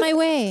 I'm on my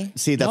way.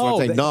 See, that's what I'm No,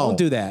 saying. No, don't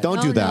do that. Don't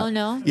No, do that.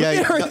 no. Yeah, Look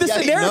at her in the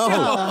scenario.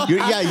 No.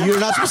 You're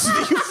not supposed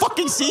to. You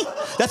fucking see.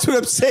 That's what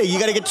I'm saying. You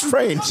got to get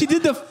trained. She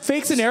did the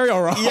fake scenario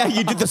wrong. Yeah,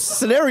 you did the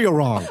scenario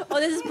wrong. Oh,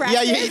 this is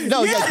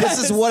practice. This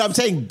is what I'm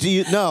saying. Do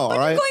you know? All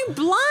right. I'm going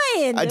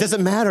blind. It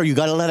doesn't matter. You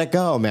got to let it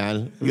go,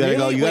 man. You got to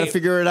go. You got to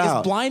figure it out.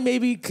 Is blind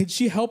maybe? Could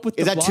she help with?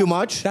 Is the that too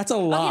much? That's a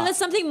lot. Okay, that's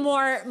something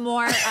more.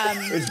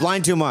 It's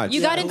blind too much.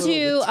 You got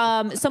into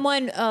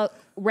someone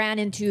ran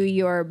into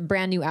your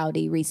brand new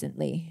Audi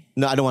recently.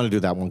 No, I don't want to do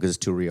that one because it's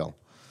too real.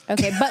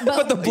 Okay,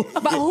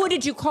 but who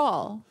did you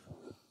call?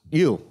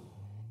 You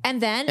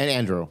And then and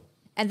Andrew.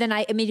 and then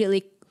I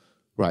immediately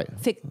Right.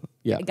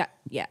 Yeah.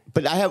 yeah.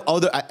 But I have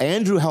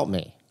Andrew helped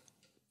me.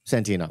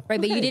 Santino. Right,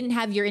 but you didn't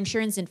have your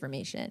insurance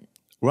information.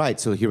 Right.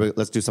 So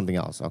let's do something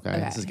else. Okay. Okay.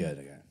 This is good.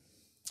 Okay.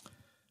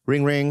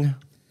 Ring ring.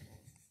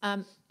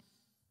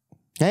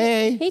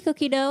 Hey. Hey,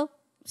 cookie dough.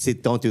 See,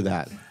 don't do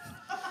that.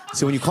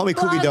 So when you call me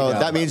cookie dough,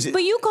 that means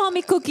But you call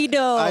me cookie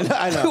dough. I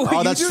know. Wait, Oh,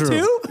 you that's do true.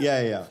 too?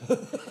 Yeah.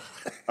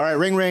 All right,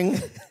 ring ring.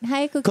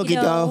 Hi, cookie, Cookie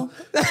dough.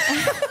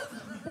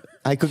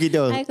 Hi, cookie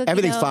dough. Hi, cookie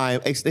Everything's dough.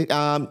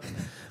 fine.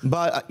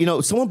 But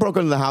someone broke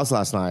into the house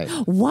last night.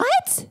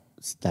 What?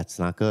 That's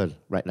not good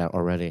right now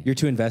already. You're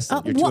too invested.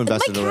 You're too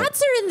invested My already.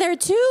 cats are in there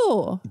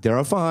too.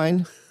 They're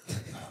fine.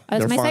 That's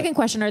They're my fine. second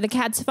question. Are the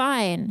cats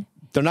fine?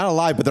 They're not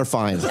alive, but they're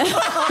fine.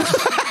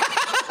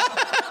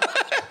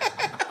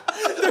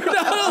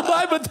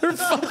 But they're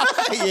fine.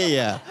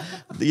 yeah.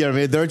 You know what I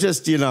mean? They're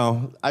just,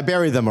 I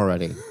buried them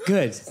already.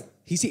 Good.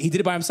 He did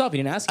it by himself. He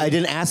didn't ask you. I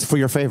didn't ask for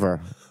your favor.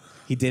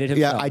 He did it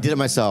himself. Yeah, I did it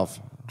myself.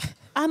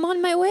 I'm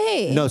on my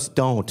way. No,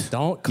 don't.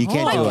 Don't You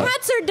can't call. do My it.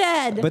 cats are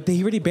dead. But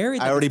he already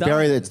buried them. I already It's done.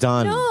 buried it. It's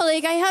done. no,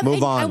 like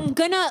Move on. I'm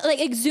gonna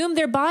exhume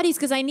their bodies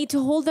because I need to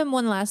hold them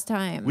one last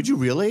time. Would you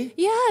really?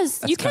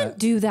 Yes, you can't kinda-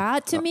 do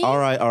that to me. All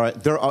right.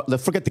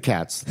 Forget the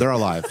cats. They're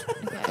alive.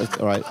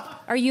 All right.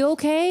 Are you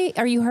okay?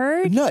 Are you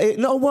hurt?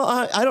 No. Well,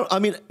 I don't. I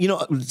mean,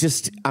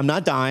 I'm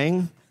not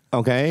dying.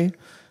 Okay.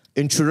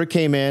 Intruder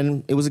came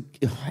in. It was a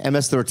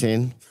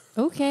MS-13.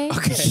 Okay.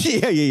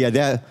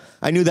 Yeah.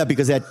 I knew that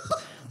because they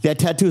had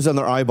tattoos on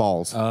their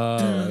eyeballs.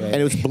 And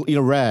it was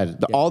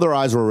red. All their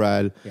eyes were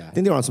red. Yeah. I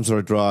think they were on some sort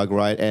of drug,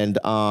 right? And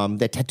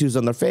they had tattoos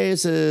on their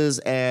faces,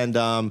 and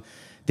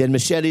they had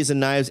machetes and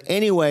knives.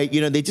 Anyway,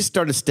 they just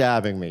started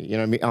stabbing me.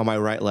 On my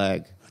right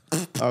leg.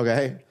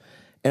 Okay.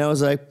 And I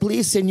was like,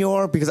 please,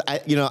 senor, because I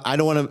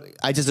don't want to.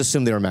 I just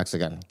assumed they were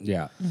Mexican.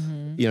 Yeah.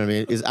 You know what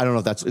I mean? I don't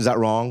know if is that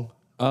wrong?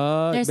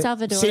 They're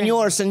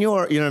Salvadoran.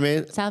 Senor. You know what I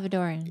mean?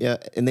 Salvadoran. Yeah,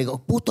 and they go,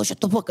 puto,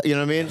 shut the fuck up. You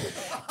know what I mean?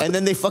 And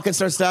then they fucking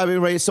start stabbing,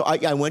 right? So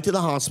I went to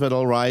the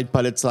hospital, right?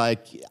 But it's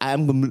like,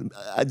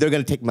 they're going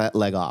to take my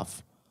leg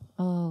off.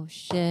 Oh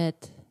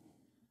shit.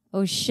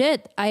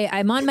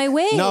 I'm on my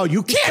way. No,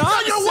 you can't be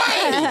on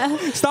your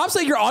way. Stop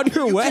saying you're on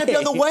your way. You can't be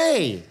on the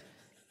way.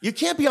 You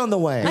can't be on the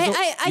way.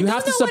 I You don't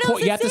have to know what support.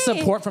 else You have to say.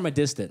 support from a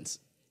distance.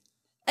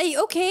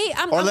 Okay.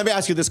 Or let me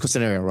ask you this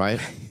scenario, right?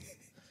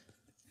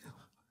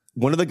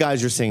 One of the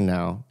guys you're seeing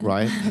now,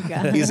 right?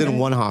 He's in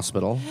one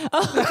hospital.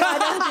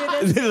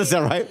 Is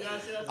that right?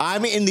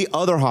 I'm in the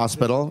other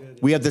hospital.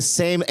 We have the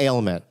same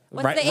ailment.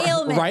 What's the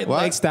ailment? Right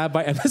What? leg stabbed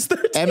by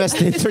MS-13.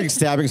 MS-13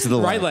 stabbings to the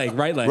leg.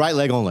 Right leg. Right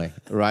leg only,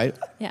 right?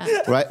 Yeah.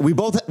 Right?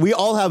 We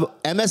all have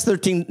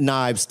MS-13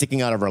 knives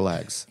sticking out of our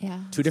legs. Yeah.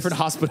 Two different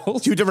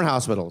hospitals. Two different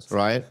hospitals,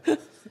 right?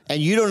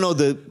 And you don't know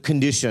the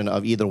condition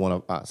of either one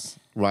of us,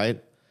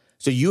 right?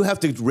 So you have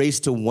to race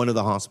to one of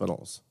the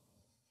hospitals.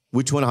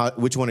 Which one are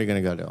you going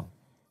to go to?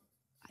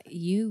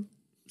 You.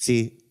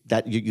 See,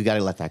 that you got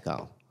to let that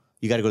go.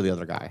 You got to go to the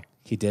other guy.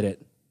 He did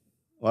it.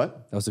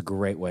 What? That was a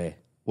great way.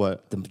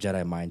 What? The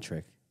Jedi mind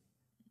trick.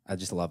 I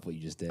just love what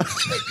you just did. What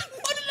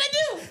did I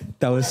do?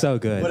 That was so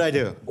good. What'd I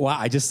do? Wow,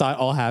 I just saw it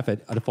all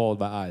happen, unfold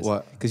my eyes.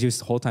 What? Because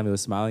the whole time he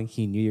was smiling,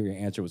 he knew your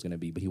answer was going to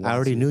be, but he I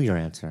already knew your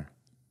answer.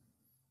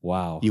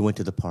 Wow. You went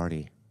to the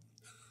party.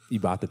 You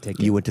bought the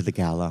ticket. You went to the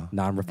gala.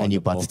 Non-refundable. And you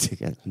bought the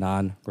ticket.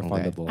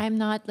 Non-refundable. I'm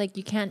not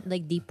you can't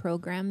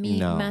deprogram me,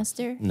 No.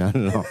 master.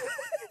 No.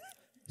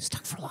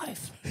 Stuck for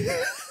life.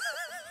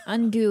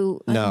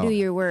 Undo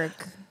your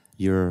work.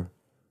 You're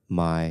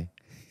my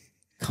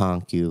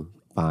concubine.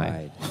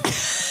 Right.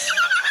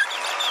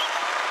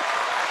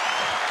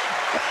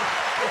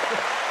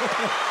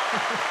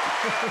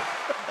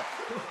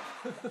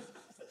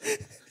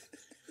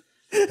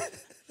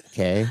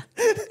 Okay?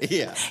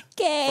 Yeah.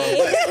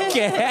 Okay.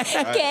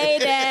 Okay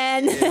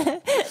then.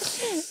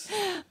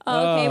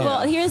 Okay,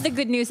 well, here's the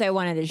good news I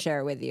wanted to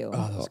share with you.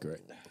 Oh, that was great.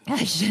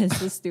 That's just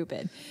so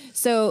stupid.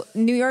 So,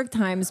 New York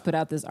Times put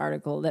out this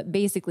article that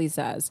basically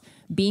says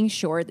being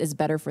short is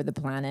better for the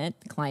planet,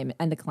 climate,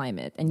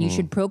 and you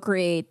should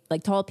procreate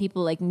like tall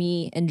people like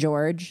me and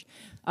George,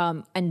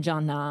 and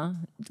Jana,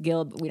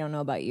 Gil. We don't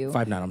know about you.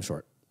 5'9", I'm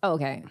short. Oh,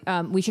 okay.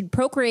 We should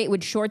procreate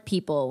with short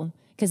people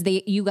because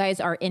you guys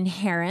are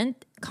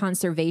inherent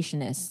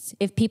conservationists.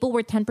 If people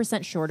were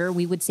 10% shorter,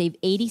 we would save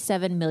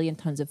 87 million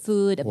tons of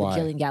food, a Why?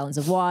 bajillion gallons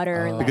of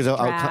water, Because less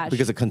of trash.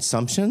 because of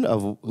consumption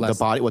of the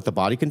body, what the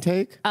body can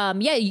take.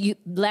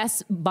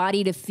 Less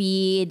body to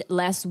feed,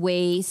 less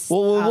waste.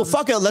 Well,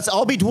 fuck it. Let's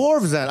all be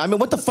dwarves then. I mean,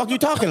 what the fuck are you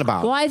talking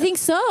about? Well, I think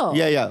so.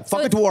 Yeah.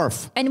 Fuck a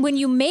dwarf. And when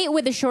you mate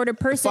with a shorter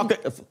person, Fuck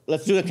it.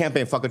 Let's do the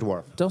campaign. Fuck a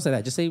dwarf. Don't say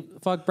that. Just say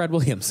fuck Brad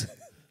Williams.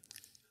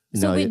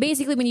 so No,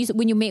 basically,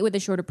 when you mate with a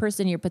shorter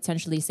person, you're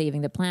potentially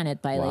saving the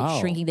planet by Wow. like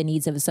shrinking the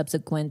needs of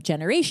subsequent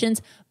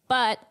generations.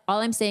 But all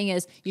I'm saying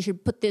is, you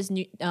should put this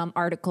new,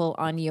 article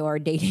on your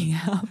dating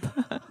app.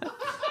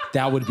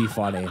 That would be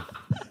funny.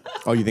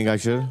 Oh, you think I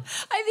should?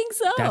 I think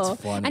so.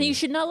 That's funny. And you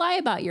should not lie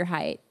about your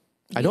height.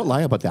 I don't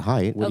lie about the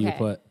height. What do you Okay.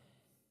 put?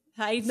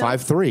 Height?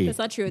 5'3". That's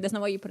not true. That's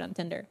not what you put on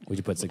Tinder. Would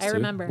you put 6'2"? I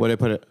remember. What did I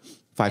put it?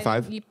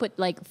 5'5"? You put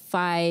like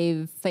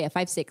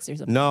 5'6" or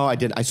something. No, I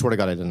didn't. I swear to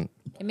God, I didn't.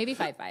 Maybe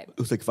 5'5". It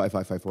was like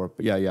 5'5", 5'4".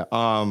 But yeah.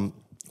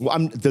 Well,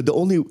 I'm the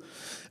only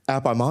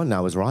app I'm on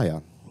now is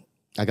Raya.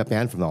 I got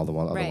banned from all the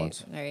other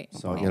ones. Right.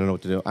 So I don't know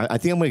what to do. I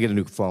think I'm gonna get a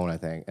new phone. I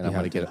think, and I'm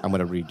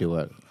gonna redo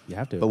it. You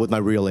have to. But with my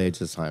real age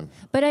this time.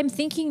 But I'm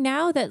thinking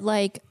now that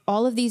like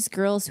all of these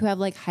girls who have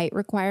like height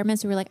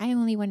requirements, who are like, I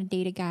only want to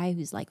date a guy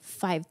who's like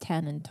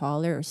 5'10" and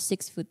taller or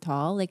 6 foot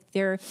tall. Like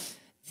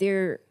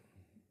they're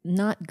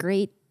not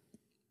great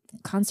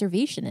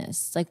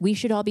conservationists. Like we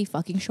should all be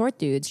fucking short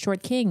dudes.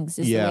 Short kings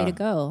is the way to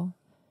go.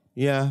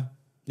 Yeah.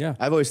 Yeah.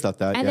 I've always thought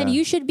that. And then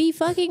you should be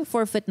fucking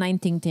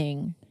 4'9" ting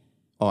ting.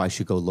 Oh, I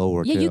should go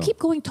lower Yeah, too. you keep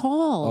going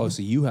tall. Oh,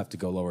 so you have to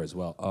go lower as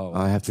well. Oh,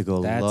 I have to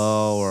go That's-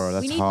 lower.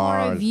 That's we need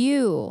hard. more of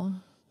you.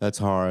 That's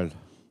hard.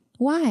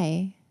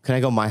 Why? Can I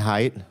go my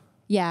height?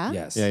 Yeah.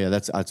 yes. Yeah,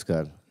 that's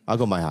good. I'll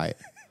go my height.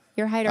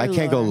 Your height. I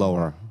can't go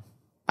lower.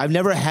 I've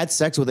never had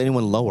sex with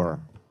anyone lower.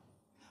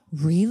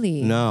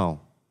 Really? No.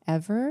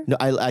 Ever? No,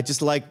 I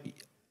just like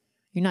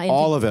You're not into,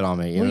 all of it on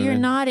me. You Well, know what I you're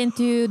mean? not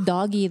into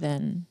doggy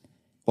then.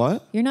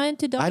 What? You're not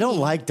into doggy. I don't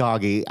like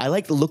doggy. I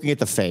like looking at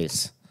the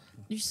face.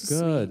 You're so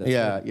Good. sweet.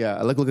 That's Yeah.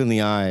 I like looking in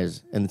the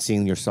eyes and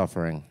seeing your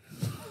suffering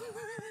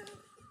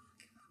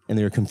and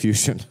your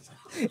confusion.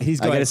 He's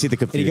I going, gotta see the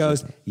and he confusion.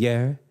 goes,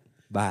 yeah,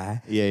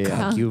 bye. Yeah.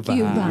 Concubine.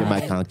 You're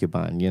my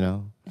concubine, you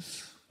know?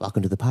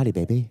 Welcome to the party,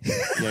 baby.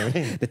 Yeah,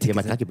 right? The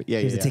my concubine. Yeah,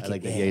 Here's yeah. the ticket. I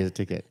like that. Yeah, here's a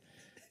ticket.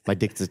 My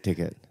dick's a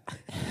ticket.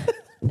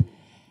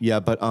 Yeah,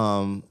 but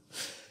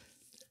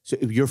so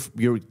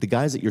you're the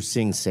guys that you're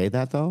seeing say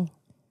that though?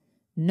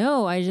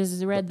 No, I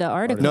just read the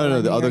article. No,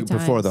 on the New other York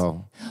before Times.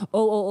 though.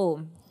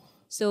 Oh.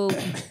 So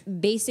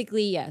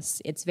basically,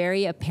 yes, it's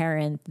very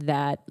apparent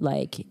that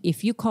like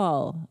if you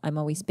call, I'm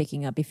always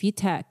picking up. If you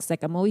text,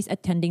 like I'm always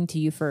attending to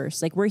you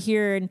first. Like we're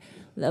here in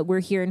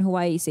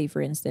Hawaii, say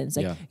for instance.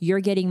 Like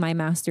you're getting my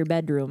master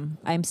bedroom.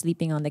 I'm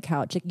sleeping on the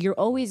couch. Like you're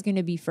always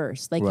gonna be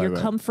first. Like your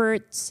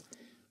comforts,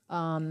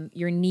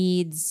 your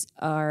needs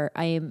are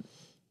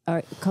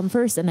come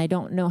first, and I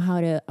don't know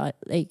how to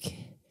like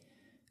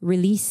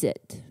release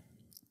it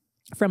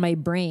from my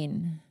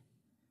brain.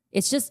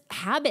 It's just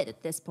habit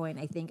at this point,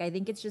 I think. I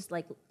think it's just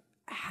like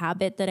a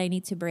habit that I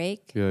need to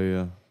break.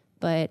 Yeah.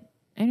 But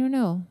I don't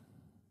know.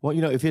 Well,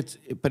 you know, if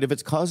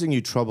it's causing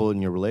you trouble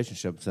in your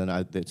relationships, then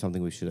it's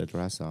something we should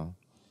address though.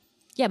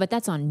 Yeah, but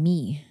that's on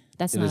me.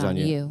 That's It not is on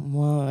you.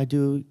 Well, I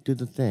do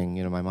the thing,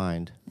 you know, my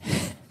mind.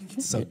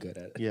 So good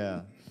at it.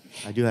 Yeah.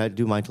 I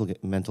do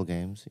mental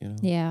games, you know.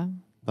 Yeah.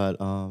 But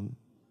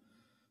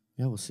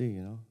yeah, we'll see,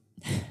 you know.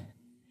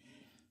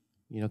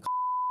 You know.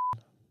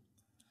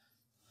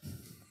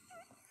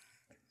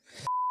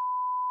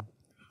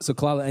 So,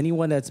 Khalyla,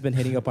 anyone that's been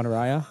hitting up on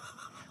Raya?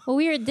 Well,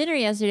 we were at dinner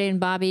yesterday, and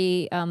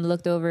Bobby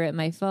looked over at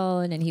my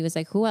phone, and he was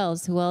like, "Who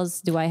else? Who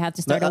else do I have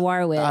to start a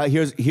war with?"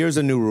 Here's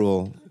a new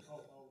rule.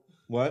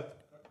 What?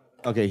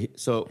 Okay,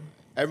 so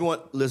everyone,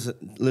 listen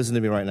to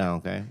me right now,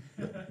 okay?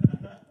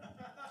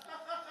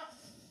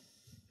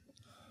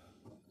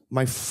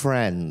 My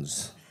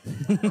friends.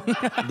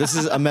 This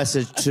is a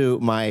message to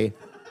my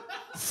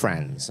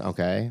friends,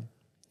 okay?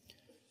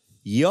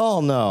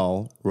 Y'all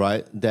know,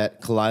 right,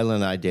 that Khalyla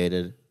and I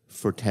dated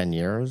for 10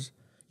 years.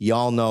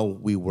 Y'all know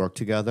we work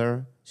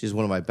together. She's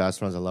one of my best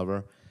friends. I love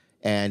her.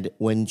 And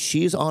when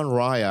she's on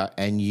Raya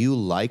and you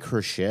like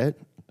her shit,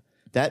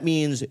 that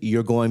means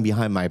you're going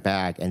behind my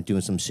back and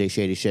doing some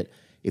shady shit.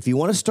 If you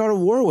want to start a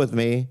war with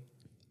me,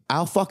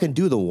 I'll fucking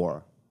do the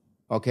war,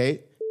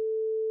 okay?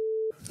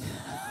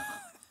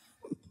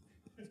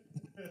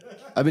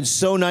 I've been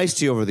so nice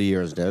to you over the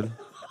years, dude.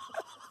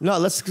 No,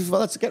 let's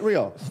get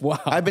real. Wow.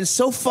 I've been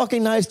so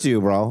fucking nice to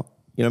you, bro.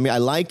 You know what I mean? I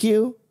like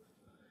you.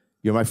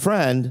 You're my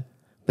friend,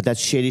 but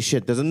that's shady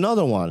shit. There's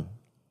another one,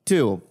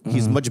 too.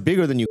 He's much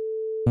bigger than you,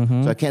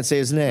 so I can't say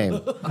his name.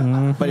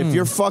 But if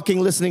you're fucking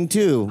listening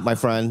too, my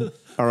friend,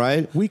 all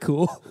right? We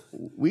cool.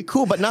 We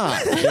cool, but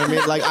not. You know what I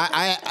mean? Like,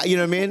 I you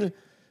know what I mean?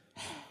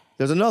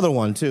 There's another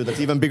one, too, that's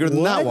even bigger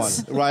than that one,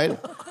 right?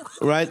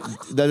 Right?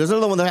 There's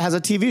another one that has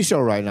a TV show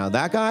right now.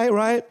 That guy,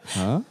 right?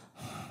 Huh?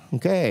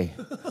 Okay.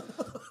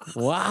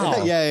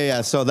 Wow.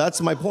 Yeah. So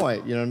that's my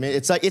point. You know what I mean?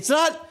 It's like, it's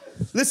not,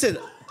 listen,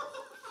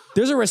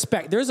 There's a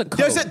respect. There's a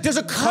code. There's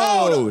a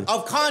code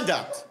of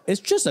conduct.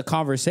 It's just a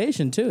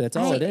conversation too. That's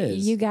all it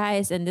is. You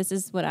guys, and this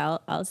is what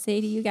I'll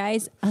say to you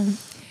guys.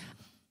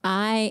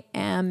 I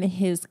am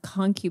his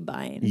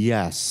concubine.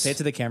 Yes. Say it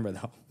to the camera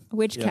though.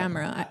 Which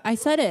camera? I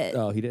said it.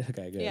 Oh, he did.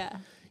 Okay, good. Yeah.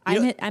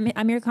 You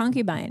I'm your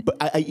concubine.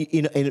 But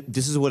and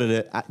this is what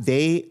it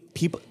is.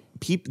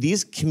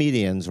 These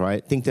comedians,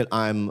 right, think that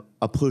I'm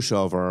a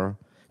pushover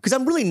because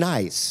I'm really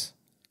nice.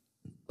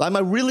 I'm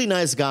a really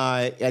nice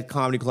guy at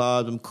comedy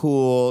clubs. I'm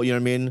cool. You know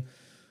what I mean?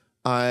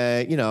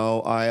 I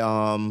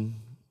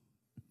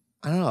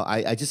don't know.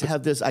 I just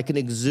have this. I can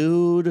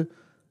exude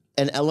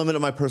an element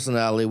of my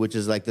personality, which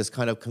is like this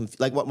kind of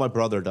like what my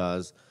brother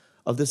does,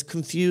 of this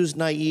confused,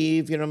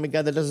 naive, you know, what I mean,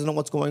 guy that doesn't know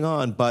what's going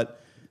on. But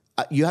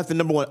you have to,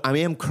 number one, I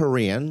am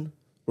Korean,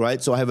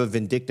 right? So I have a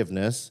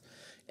vindictiveness,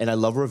 and I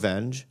love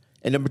revenge.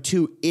 And number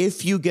two,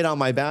 if you get on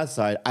my bad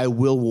side, I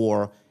will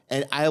war.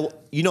 And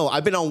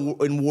I've been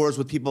in wars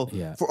with people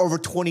for over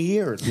 20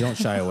 years. You don't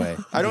shy away.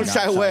 I don't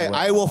shy away.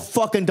 I will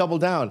fucking double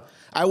down.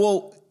 I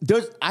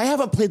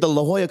haven't played the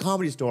La Jolla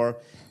Comedy Store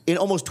in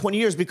almost 20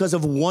 years because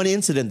of one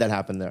incident that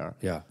happened there.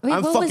 Yeah. Wait,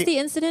 what was the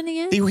incident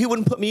again? He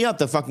wouldn't put me up,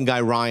 the fucking guy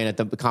Ryan at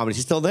the comedy.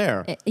 He's still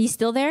there. He's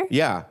still there?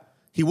 Yeah.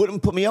 He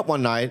wouldn't put me up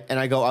one night, and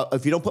I go,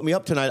 if you don't put me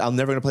up tonight, I'm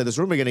never going to play this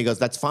room again. He goes,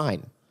 that's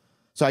fine.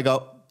 So I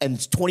go,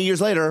 and 20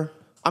 years later,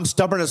 I'm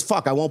stubborn as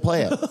fuck. I won't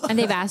play it. And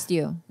they've asked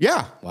you.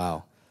 Yeah.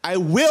 Wow. I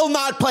will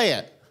not play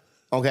it.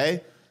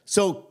 Okay?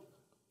 So,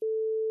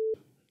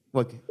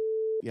 look,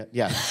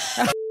 yeah.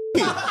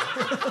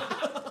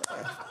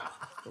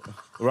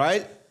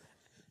 Right?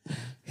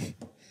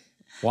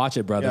 Watch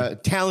it, brother. Yeah,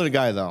 talented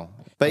guy though.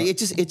 But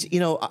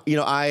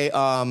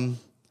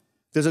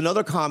there's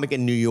another comic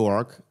in New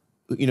York,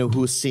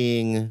 who's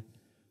seeing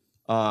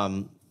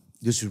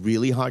this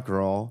really hot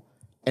girl,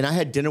 and I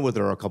had dinner with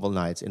her a couple of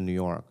nights in New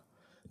York.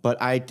 But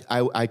I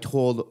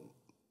told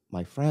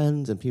my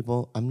friends and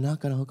people, I'm not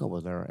gonna hook up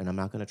with her, and I'm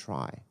not gonna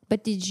try.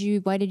 But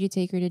why did you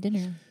take her to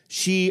dinner?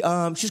 She's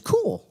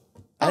cool.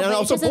 And I'm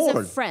also just bored.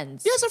 as a friend.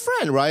 Yeah, as a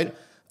friend, right?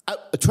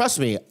 Trust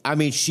me. I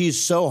mean,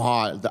 she's so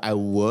hot that I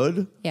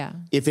would. Yeah.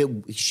 If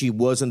she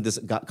wasn't this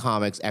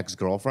comic's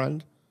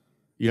ex-girlfriend,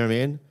 you know what I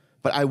mean?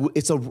 But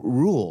it's a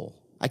rule.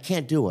 I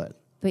can't do it.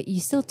 But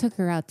you still took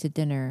her out to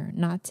dinner,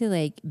 not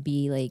to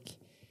be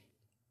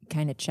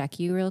kind of check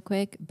you real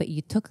quick, but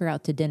you took her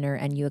out to dinner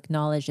and you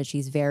acknowledged that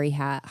she's very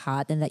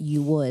hot and that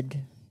you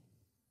would.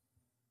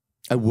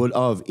 I would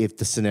have if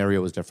the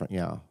scenario was different,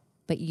 yeah.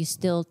 But you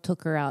still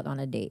took her out on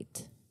a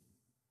date.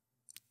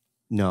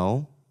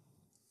 No.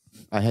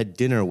 I had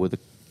dinner with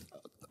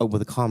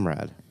a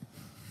comrade.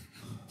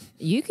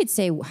 You could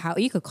say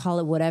you could call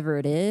it whatever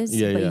it is,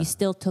 but you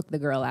still took the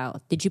girl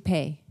out. Did you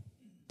pay?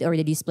 Or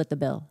did you split the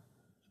bill?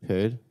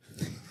 Paid.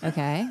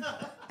 Okay.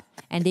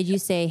 And did you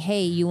say,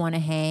 hey, you want to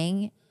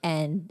hang?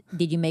 And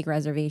did you make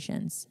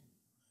reservations?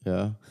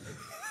 Yeah.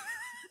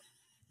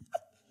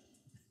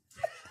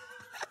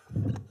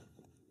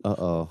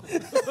 Uh-oh.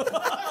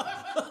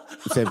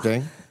 Same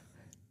thing?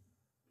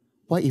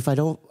 What, if I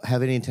don't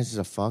have any intentions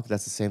to fuck,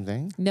 that's the same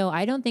thing? No,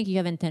 I don't think you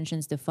have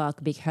intentions to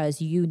fuck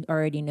because you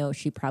already know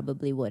she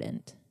probably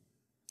wouldn't.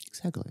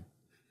 Exactly.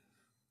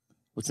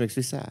 Which makes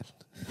me sad.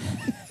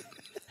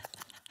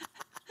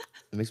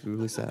 It makes me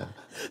really sad.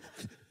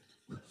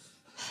 But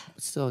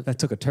still, That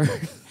took a turn. we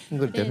can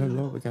go to dinner,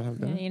 Lord. We can have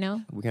dinner. You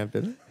know? We can have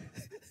dinner.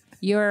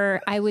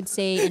 You're, I would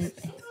say, an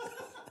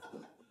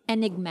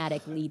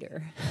enigmatic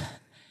leader.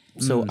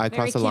 So I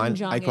crossed the Very line.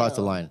 Kim I crossed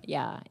the Jong-il. line.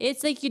 Yeah.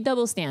 It's like your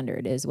double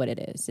standard is what it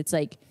is. It's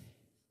like,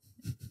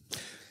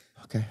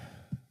 Okay.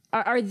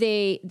 are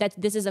they, that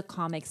this is a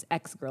comic's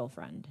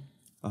ex-girlfriend?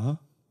 Uh-huh.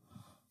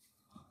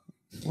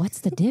 What's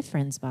the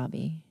difference,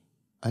 Bobby?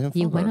 I don't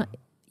You fuck her.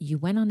 you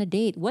went on a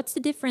date. What's the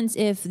difference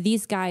if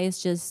these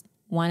guys just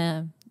want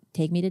to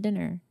take me to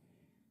dinner?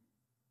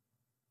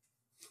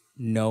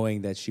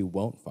 Knowing that she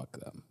won't fuck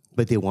them.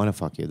 But they want to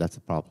fuck you. That's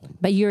the problem.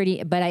 But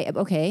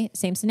okay,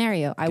 same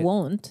scenario. I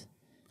won't.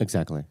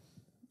 Exactly.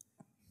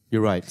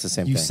 You're right. It's the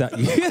same You thing.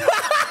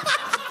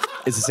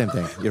 It's the same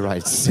thing. You're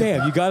right.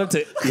 Damn, you got him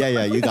to.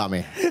 Yeah, you got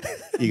me.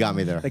 You got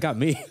me there. They got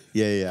me.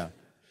 Yeah.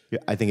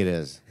 I think it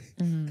is.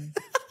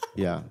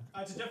 Yeah.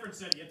 It's a different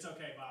city. It's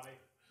okay,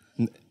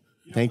 Bobby.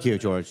 Thank you,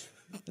 George.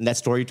 And that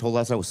story you told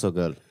last night was so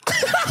good.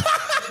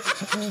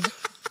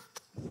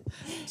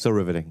 So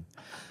riveting.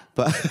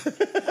 But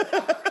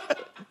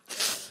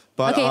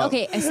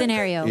Okay, a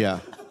scenario. Yeah.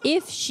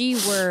 If she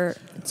were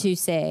to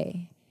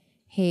say,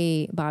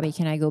 hey, Bobby,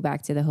 can I go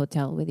back to the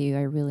hotel with you?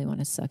 I really want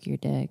to suck your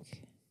dick.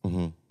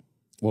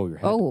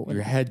 Whoa,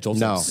 your head jolts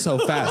No. up so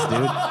fast,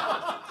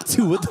 dude.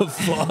 Dude, what the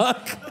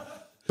fuck?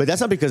 But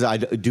that's not because I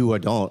do or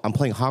don't. I'm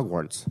playing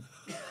Hogwarts.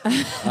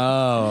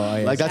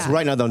 Oh, Like that's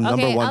right now the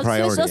number one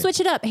priority. I'll switch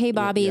it up. Hey,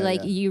 Bobby, Yeah,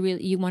 like yeah.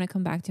 you want to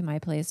come back to my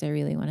place? I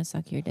really want to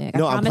suck your dick.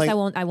 No, I I'm promise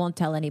playing- I won't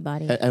tell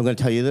anybody. I'm going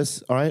to tell you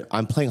this, all right?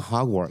 I'm playing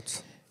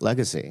Hogwarts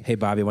Legacy. Hey,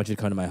 Bobby, I want you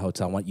to come to my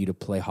hotel. I want you to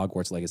play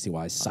Hogwarts Legacy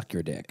while I suck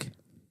your dick.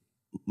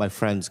 My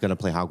friend's going to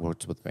play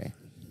Hogwarts with me.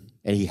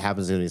 and he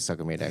happens to be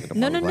sucking me dick.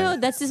 No.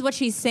 That's just what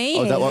she's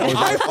saying. Oh, is that what was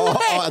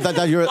that? I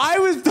thought you were.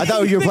 I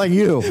thought you were playing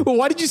you. Well,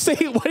 why did you say?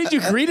 Why did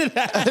you agree to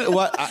that?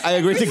 What? I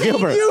agreed to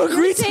Gilbert. You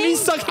agreed to me saying-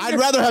 sucking. I'd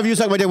rather have you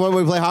suck my dick when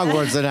we play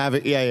Hogwarts than have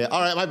it. Yeah.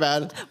 All right, my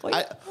bad.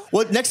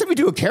 Well, next time we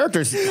do a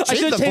character, change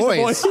should've the changed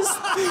voice.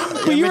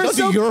 But you were Don't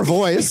do so. your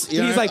voice.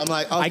 You know, He's like, I'm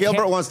like, oh, I Gilbert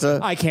can't- wants to.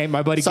 I can't.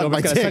 My buddy suck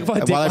my Gilbert's gonna dick suck my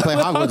dick. while I play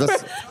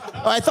Hogwarts.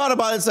 I thought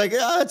about it. It's like,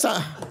 it's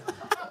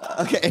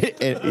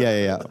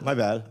okay. Yeah. My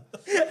bad.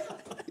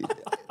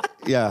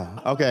 Yeah.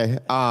 Okay.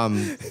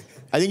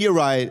 I think you're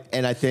right,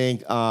 and I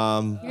think.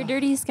 You're a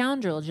dirty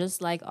scoundrel,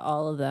 just like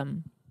all of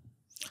them.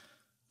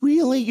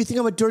 Really, you think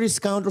I'm a dirty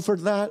scoundrel for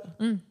that?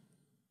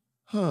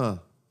 Huh.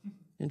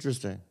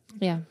 Interesting.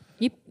 Yeah.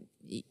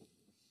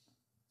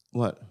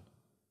 What?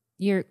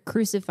 You're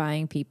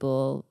crucifying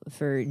people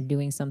for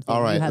doing something.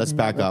 All right, you have let's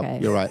back up. okay.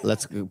 You're right.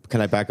 Can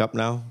I back up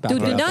now? Dude, Back do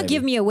up, not baby.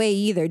 give me away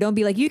either. Don't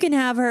be like, you can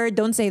have her.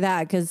 Don't say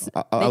that because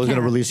I was going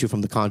to release you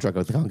from the contract,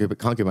 with the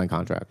concubine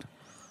contract.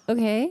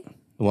 Okay.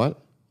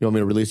 What? You want me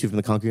to release you from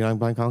the concubine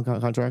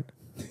contract?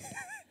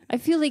 I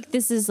feel like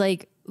this is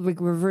like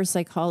reverse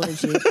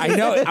psychology. I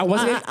know. I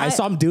wasn't. I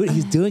saw him do it.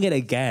 He's doing it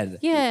again.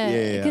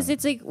 Yeah, because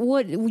it's like,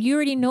 what? You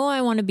already know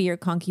I want to be your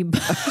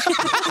concubine.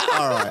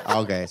 All right.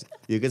 Okay.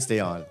 You can stay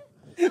on.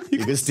 You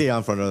can stay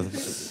on for another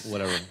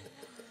whatever.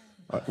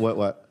 What?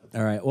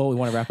 All right. Well, we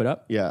want to wrap it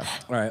up. Yeah.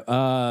 All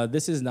right.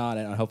 This is not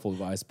an unhelpful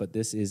advice, but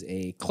this is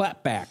a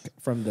clapback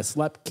from the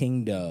Slept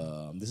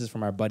Kingdom. This is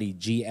from our buddy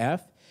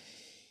GF.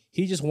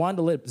 He just wanted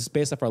to let, this is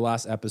based off our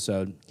last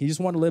episode, he just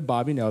wanted to let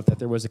Bobby know that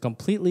there was a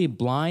completely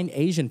blind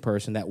Asian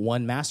person that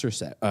won Master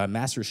Chef.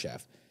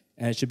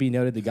 And it should be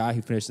noted the guy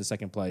who finished in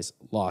second place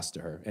lost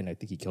to her. And I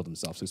think he killed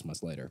himself 6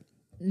 months later.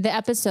 The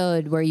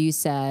episode where you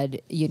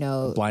said,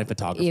 Blind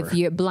photographer. if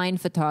you're blind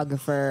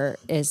photographer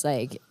is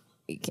like,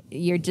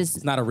 you're just,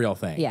 It's not a real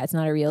thing. yeah, it's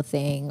not a real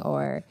thing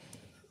or...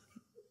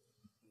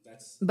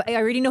 But I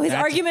already know his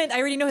argument.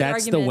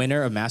 That's the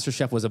winner of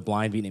MasterChef was a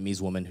blind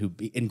Vietnamese woman who,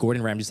 and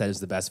Gordon Ramsay said is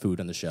the best food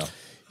on the show.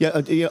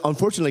 Yeah.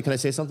 Unfortunately, can I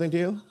say something to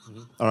you?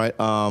 Mm-hmm. All right.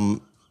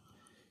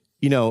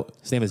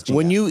 His name is GF.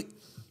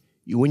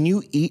 When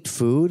you eat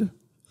food,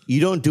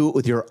 you don't do it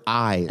with your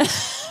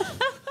eyes.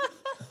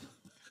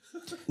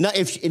 Now,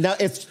 if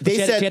they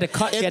she said had a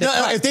cut.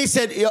 if they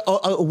said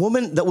a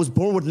woman that was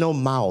born with no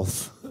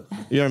mouth,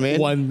 you know what I mean?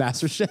 One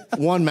MasterChef.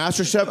 One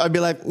MasterChef, I'd be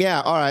like,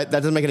 yeah, all right, that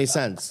doesn't make any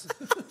sense.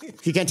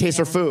 He can't taste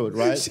her food,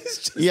 right?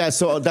 Yeah,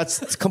 so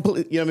that's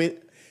completely, you know what I mean?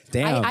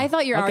 Damn. I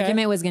thought your Okay.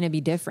 argument was going to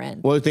be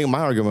different. What do you think my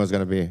argument was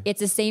going to be?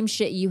 It's the same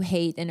shit you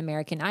hate in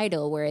American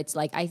Idol, where it's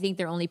like, I think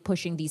they're only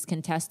pushing these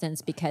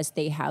contestants because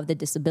they have the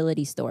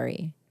disability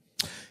story.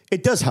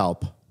 It does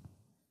help.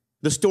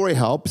 The story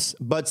helps,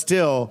 but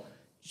still,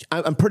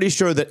 I'm pretty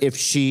sure that if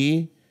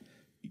she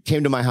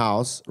came to my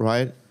house,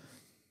 right?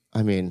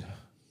 I mean,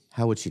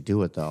 how would she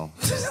do it though?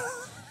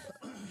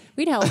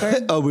 We'd help her.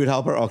 Oh, we'd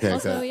help her? Okay,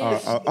 Also, good.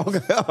 yeah. Okay.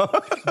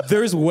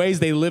 There's ways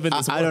they live in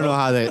this I don't know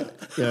how they, you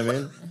know what I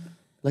mean?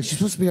 Like, she's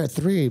supposed to be at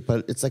 3,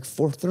 but it's like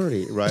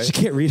 4:30, right? She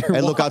can't read her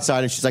And look watch.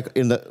 outside, and she's like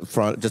in the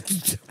front,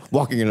 just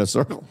walking in a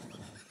circle.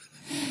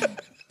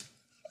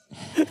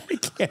 I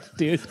can't,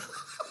 dude.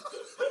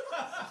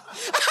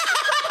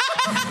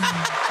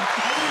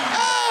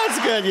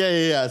 That's good.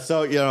 Yeah.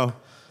 So,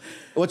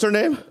 what's her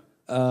name?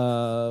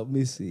 Let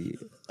me see.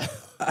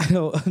 I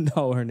don't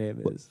know what her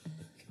name is.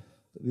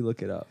 Let me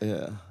look it up.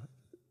 Yeah.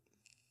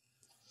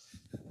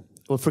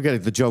 Well, forget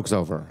it. The joke's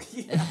over.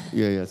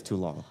 Yeah, it's too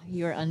long.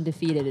 You're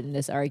undefeated in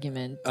this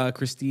argument.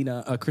 Christine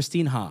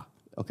Ha.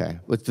 Okay.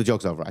 Well, the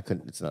joke's over. I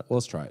couldn't. It's not. Well,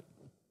 let's try it.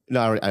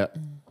 No,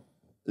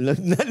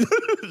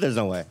 there's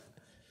no way.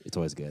 It's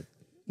always good.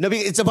 No,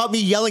 it's about me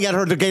yelling at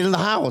her to get in the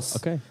house.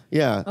 Okay.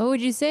 Yeah. What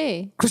would you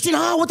say?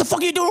 Christina, what the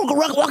fuck are you doing?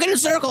 Walking in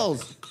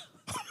circles.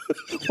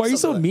 Why are you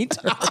so mean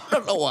to her? I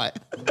don't know why.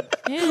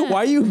 Yeah.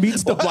 Why are you mean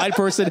to the blind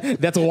person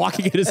that's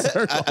walking in a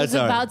circle? He's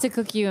about to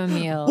cook you a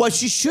meal. Well,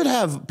 she should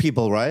have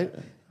people, right?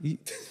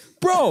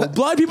 Bro,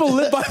 blind people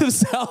live by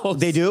themselves.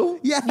 They do?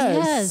 Yes.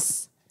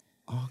 Yes.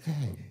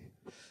 Okay.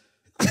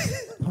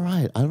 All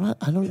right.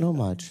 I don't know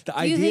much. The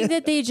Do you idea, think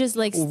that they just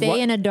like stay What?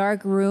 in a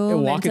dark And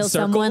room walk in until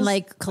someone circles?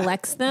 like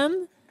collects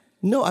them?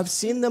 No, I've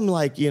seen them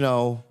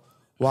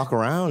walk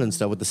around and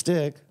stuff with the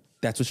stick.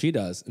 that's what she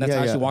does. And that's Yeah,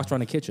 how yeah. she walks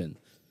around the kitchen.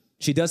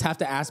 She does have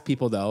to ask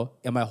people, though,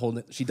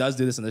 she does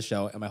do this in the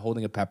show, am I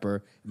holding a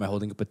pepper? Am I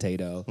holding a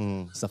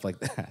potato? Stuff like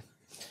that.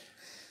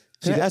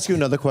 Can I ask you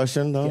another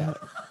question, though? Yeah.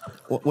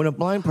 When a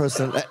blind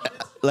person,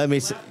 let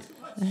me see.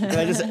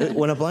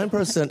 When a blind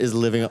person is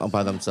living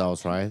by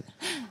themselves, right?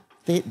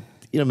 They,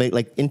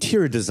 like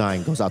interior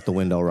design goes out the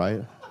window,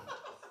 right?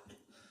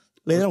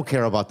 They don't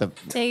care about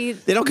they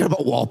don't care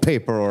about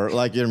wallpaper or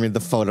the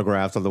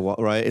photographs of the wall,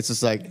 right? It's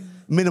just like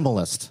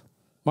minimalist,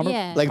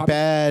 Yeah. like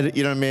bad,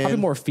 you know what I mean? Probably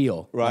more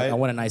feel. Right. Like, I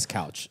want a nice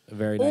couch. A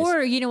very nice.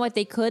 Or you know what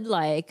they could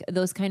like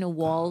those kind of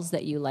walls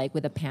that you like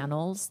with the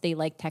panels. They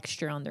like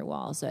texture on their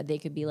walls, so they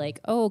could be like,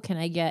 oh, can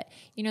I get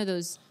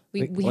those?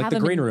 We Like have the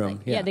them green in,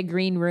 room, yeah. the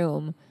green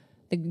room,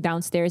 the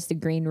downstairs, the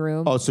green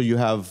room. Oh, so you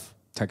have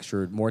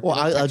textured, more. Well,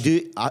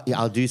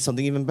 I'll do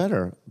something even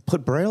better.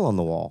 Put Braille on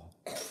the wall.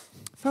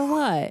 For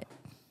what?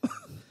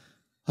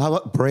 How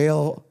about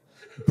Braille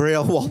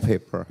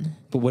wallpaper?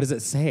 But what does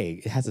it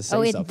say? It has to say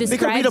it something. They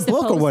could read a describes the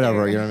book or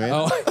whatever. poster. You know what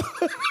I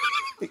mean? Oh,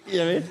 You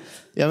know what I mean?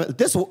 Yeah,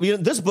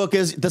 this book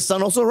is The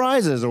Sun Also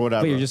Rises or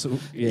whatever. but you're just You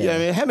know what I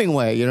mean?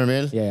 Hemingway, you know what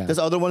I mean? Yeah. This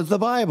other one's the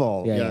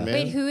Bible. Yeah, you know yeah. what I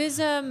mean? Wait, who is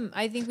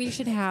I think we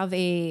should have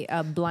a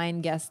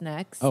blind guest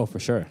next. Oh, for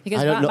sure.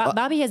 Because I don't know.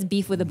 Bobby has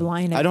beef with the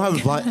blind. I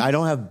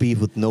don't have beef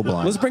with no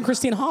blind. Let's bring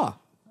Christine Ha.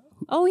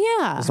 Oh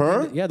yeah.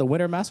 Her? Yeah, the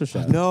winner of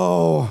MasterChef.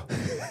 No.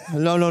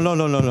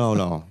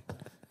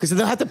 Because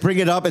they'll have to bring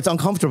it up. It's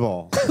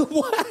uncomfortable.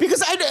 What?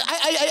 Because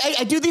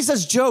I do these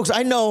as jokes.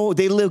 I know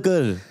they live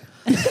good.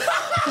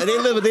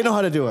 They know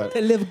how to do it.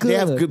 They live They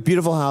have good. good,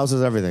 beautiful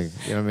houses, everything.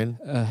 You know what I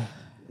mean?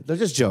 They're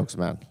just jokes,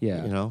 man.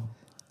 Yeah. You know?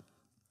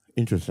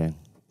 Interesting.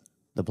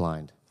 The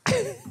blind.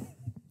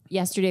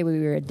 Yesterday we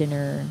were at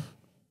dinner.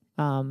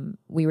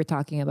 We were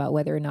talking about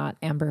whether or not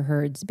Amber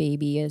Heard's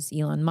baby is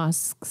Elon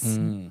Musk's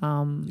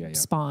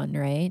spawn,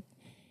 right?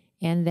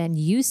 And then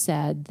you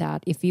said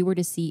that if you were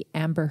to see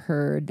Amber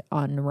Heard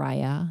on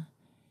Raya,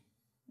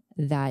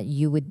 that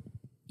you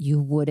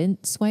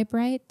wouldn't swipe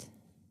right.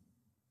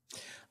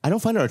 I don't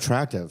find her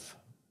attractive.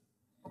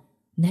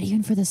 Not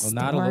even for the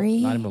Well, story.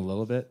 not even a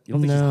little bit. You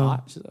don't think she's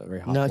hot? She's a very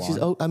hot. No,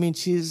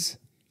 blonde.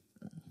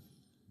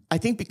 I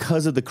think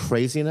because of the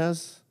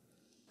craziness,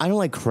 I don't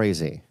like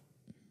crazy.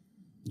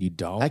 You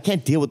don't? I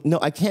can't deal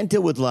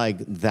with like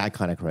that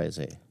kind of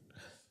crazy.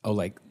 Oh,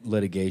 like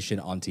litigation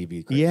on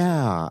TV. Crazy.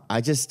 Yeah,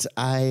 I don't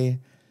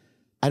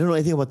know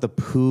anything about the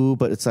poo,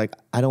 but it's like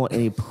I don't want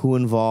any poo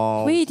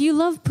involved. Wait, you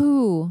love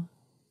poo?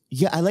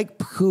 Yeah, I like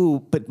poo,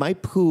 but my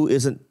poo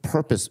isn't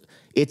purpose.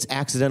 It's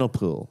accidental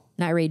poo.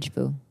 Not rage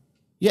poo.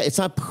 Yeah, it's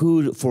not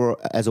poo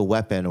as a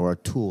weapon or a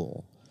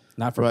tool.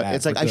 Not for Right? bad.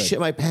 It's like for I good. shit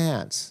my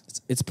pants.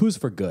 It's poos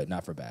for good,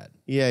 not for bad.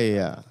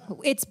 Yeah.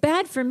 It's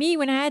bad for me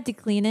when I had to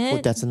clean it.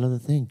 Well, that's another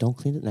thing. Don't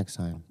clean it next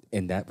time.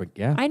 In that,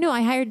 yeah. I know.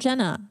 I hired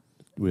Jenna.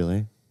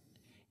 Really?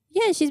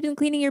 Yeah, she's been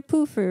cleaning your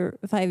poo for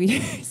 5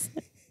 years.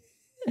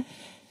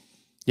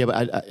 Yeah,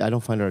 but I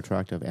don't find her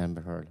attractive,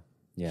 Amber Heard.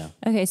 Yeah.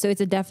 Okay, so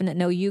it's a definite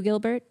no. You,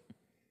 Gilbert?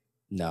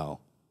 No.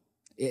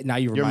 Now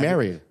you're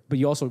married. But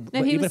you also. No,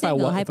 but he even was if I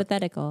single. was,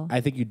 Hypothetical. I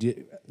think you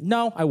did.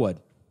 No, I would.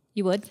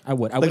 You would? I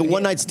would. I Like a would.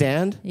 one night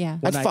stand? Yeah.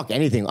 I'd night- fuck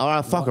anything. Oh,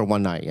 I'll fuck her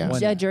one night, yeah.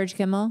 One- George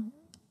Kimmel?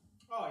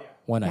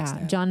 One night Yeah.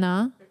 stand. John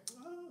Na?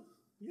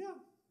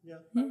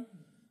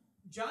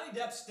 Johnny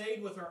Depp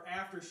stayed with her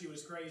after she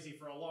was crazy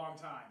for a long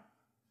time.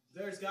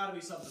 There's got to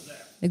be something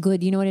there.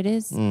 Good. You know what it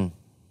is? No,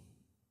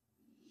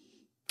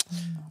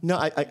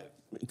 I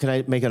can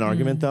I make an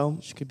argument though?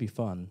 She could be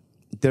fun.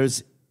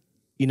 There's,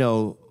 when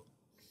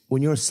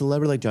you're a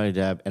celebrity like Johnny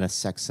Depp and a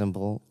sex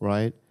symbol,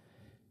 right?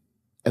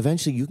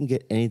 Eventually you can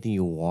get anything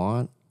you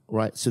want,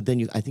 right? So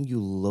then I think you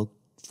look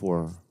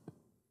for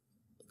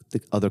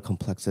the other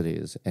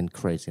complexities and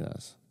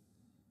craziness,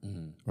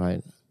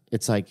 right?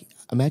 It's like,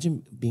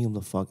 imagine being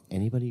able to fuck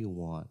anybody you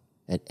want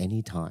at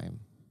any time,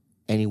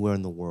 anywhere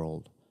in the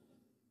world.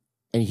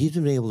 And he's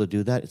been able to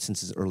do that since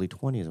his early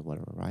 20s or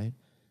whatever, right?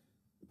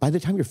 By the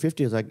time you're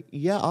 50, it's like,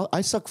 yeah, I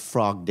suck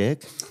frog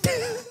dick.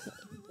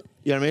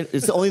 You know what I mean?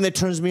 It's the only thing that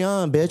turns me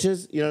on,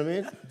 bitches. You know what I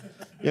mean?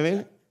 You know what I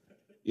mean?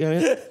 You know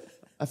what I mean?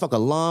 I fuck a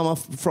llama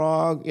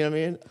frog. You know what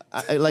I mean?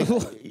 I like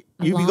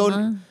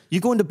you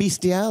go into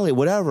bestiality,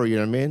 whatever. You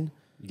know what I mean?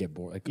 You get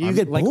bored. Like You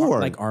get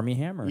bored. Like Army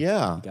Hammer.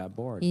 Yeah. You got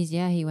bored.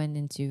 He went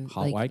into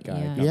Hot white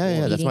guy.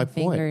 Yeah, that's my eating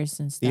point. fingers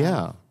and stuff.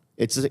 Yeah,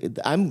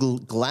 I'm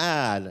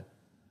glad.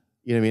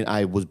 You know what I mean?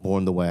 I was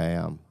born the way I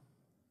am.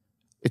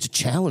 It's a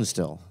challenge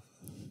still,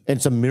 and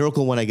it's a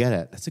miracle when I get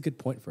it. That's a good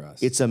point for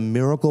us. It's a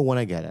miracle when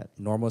I get it.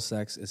 Normal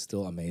sex is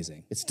still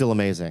amazing. It's still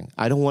amazing.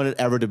 I don't want it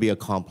ever to be a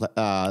complex.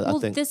 Well,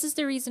 thing. this is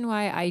the reason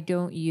why I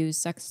don't use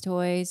sex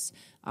toys.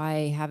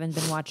 I haven't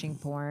been watching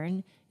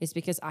porn. Is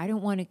because I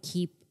don't want to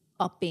keep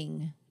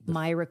upping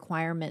my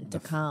requirement to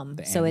come.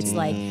 So it's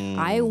like,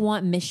 I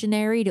want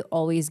missionary to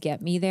always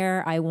get me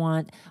there. I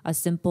want a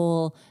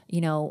simple,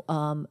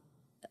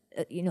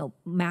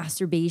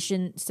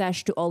 masturbation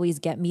sesh to always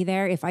get me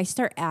there. If I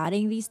start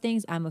adding these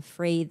things, I'm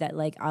afraid that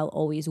like I'll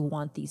always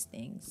want these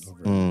things.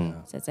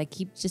 So it's like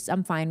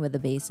I'm fine with the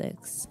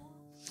basics.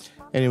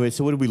 Anyway,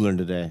 so what did we learn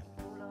today?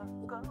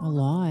 A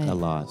lot. A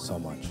lot. So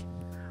much.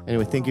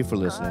 Anyway, thank you for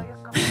listening.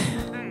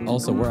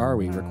 Also, where are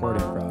we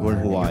recording from? We're in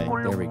Hawaii.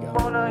 There we go.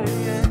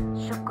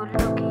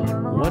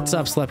 What's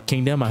up, Slep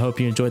Kingdom? I hope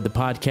you enjoyed the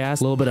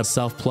podcast. A little bit of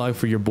self-plug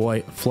for your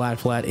boy,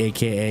 Flat,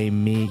 a.k.a.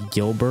 me,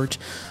 Gilbert.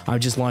 I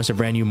just launched a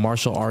brand new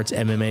martial arts,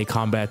 MMA,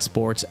 combat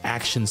sports,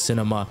 action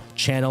cinema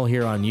channel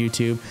here on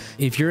YouTube.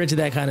 If you're into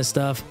that kind of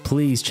stuff,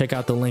 please check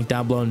out the link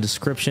down below in the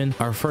description.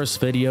 Our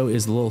first video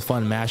is a little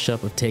fun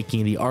mashup of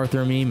taking the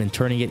Arthur meme and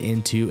turning it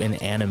into an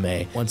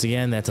anime. Once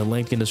again, that's a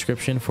link in the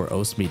description for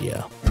Oast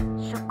Media.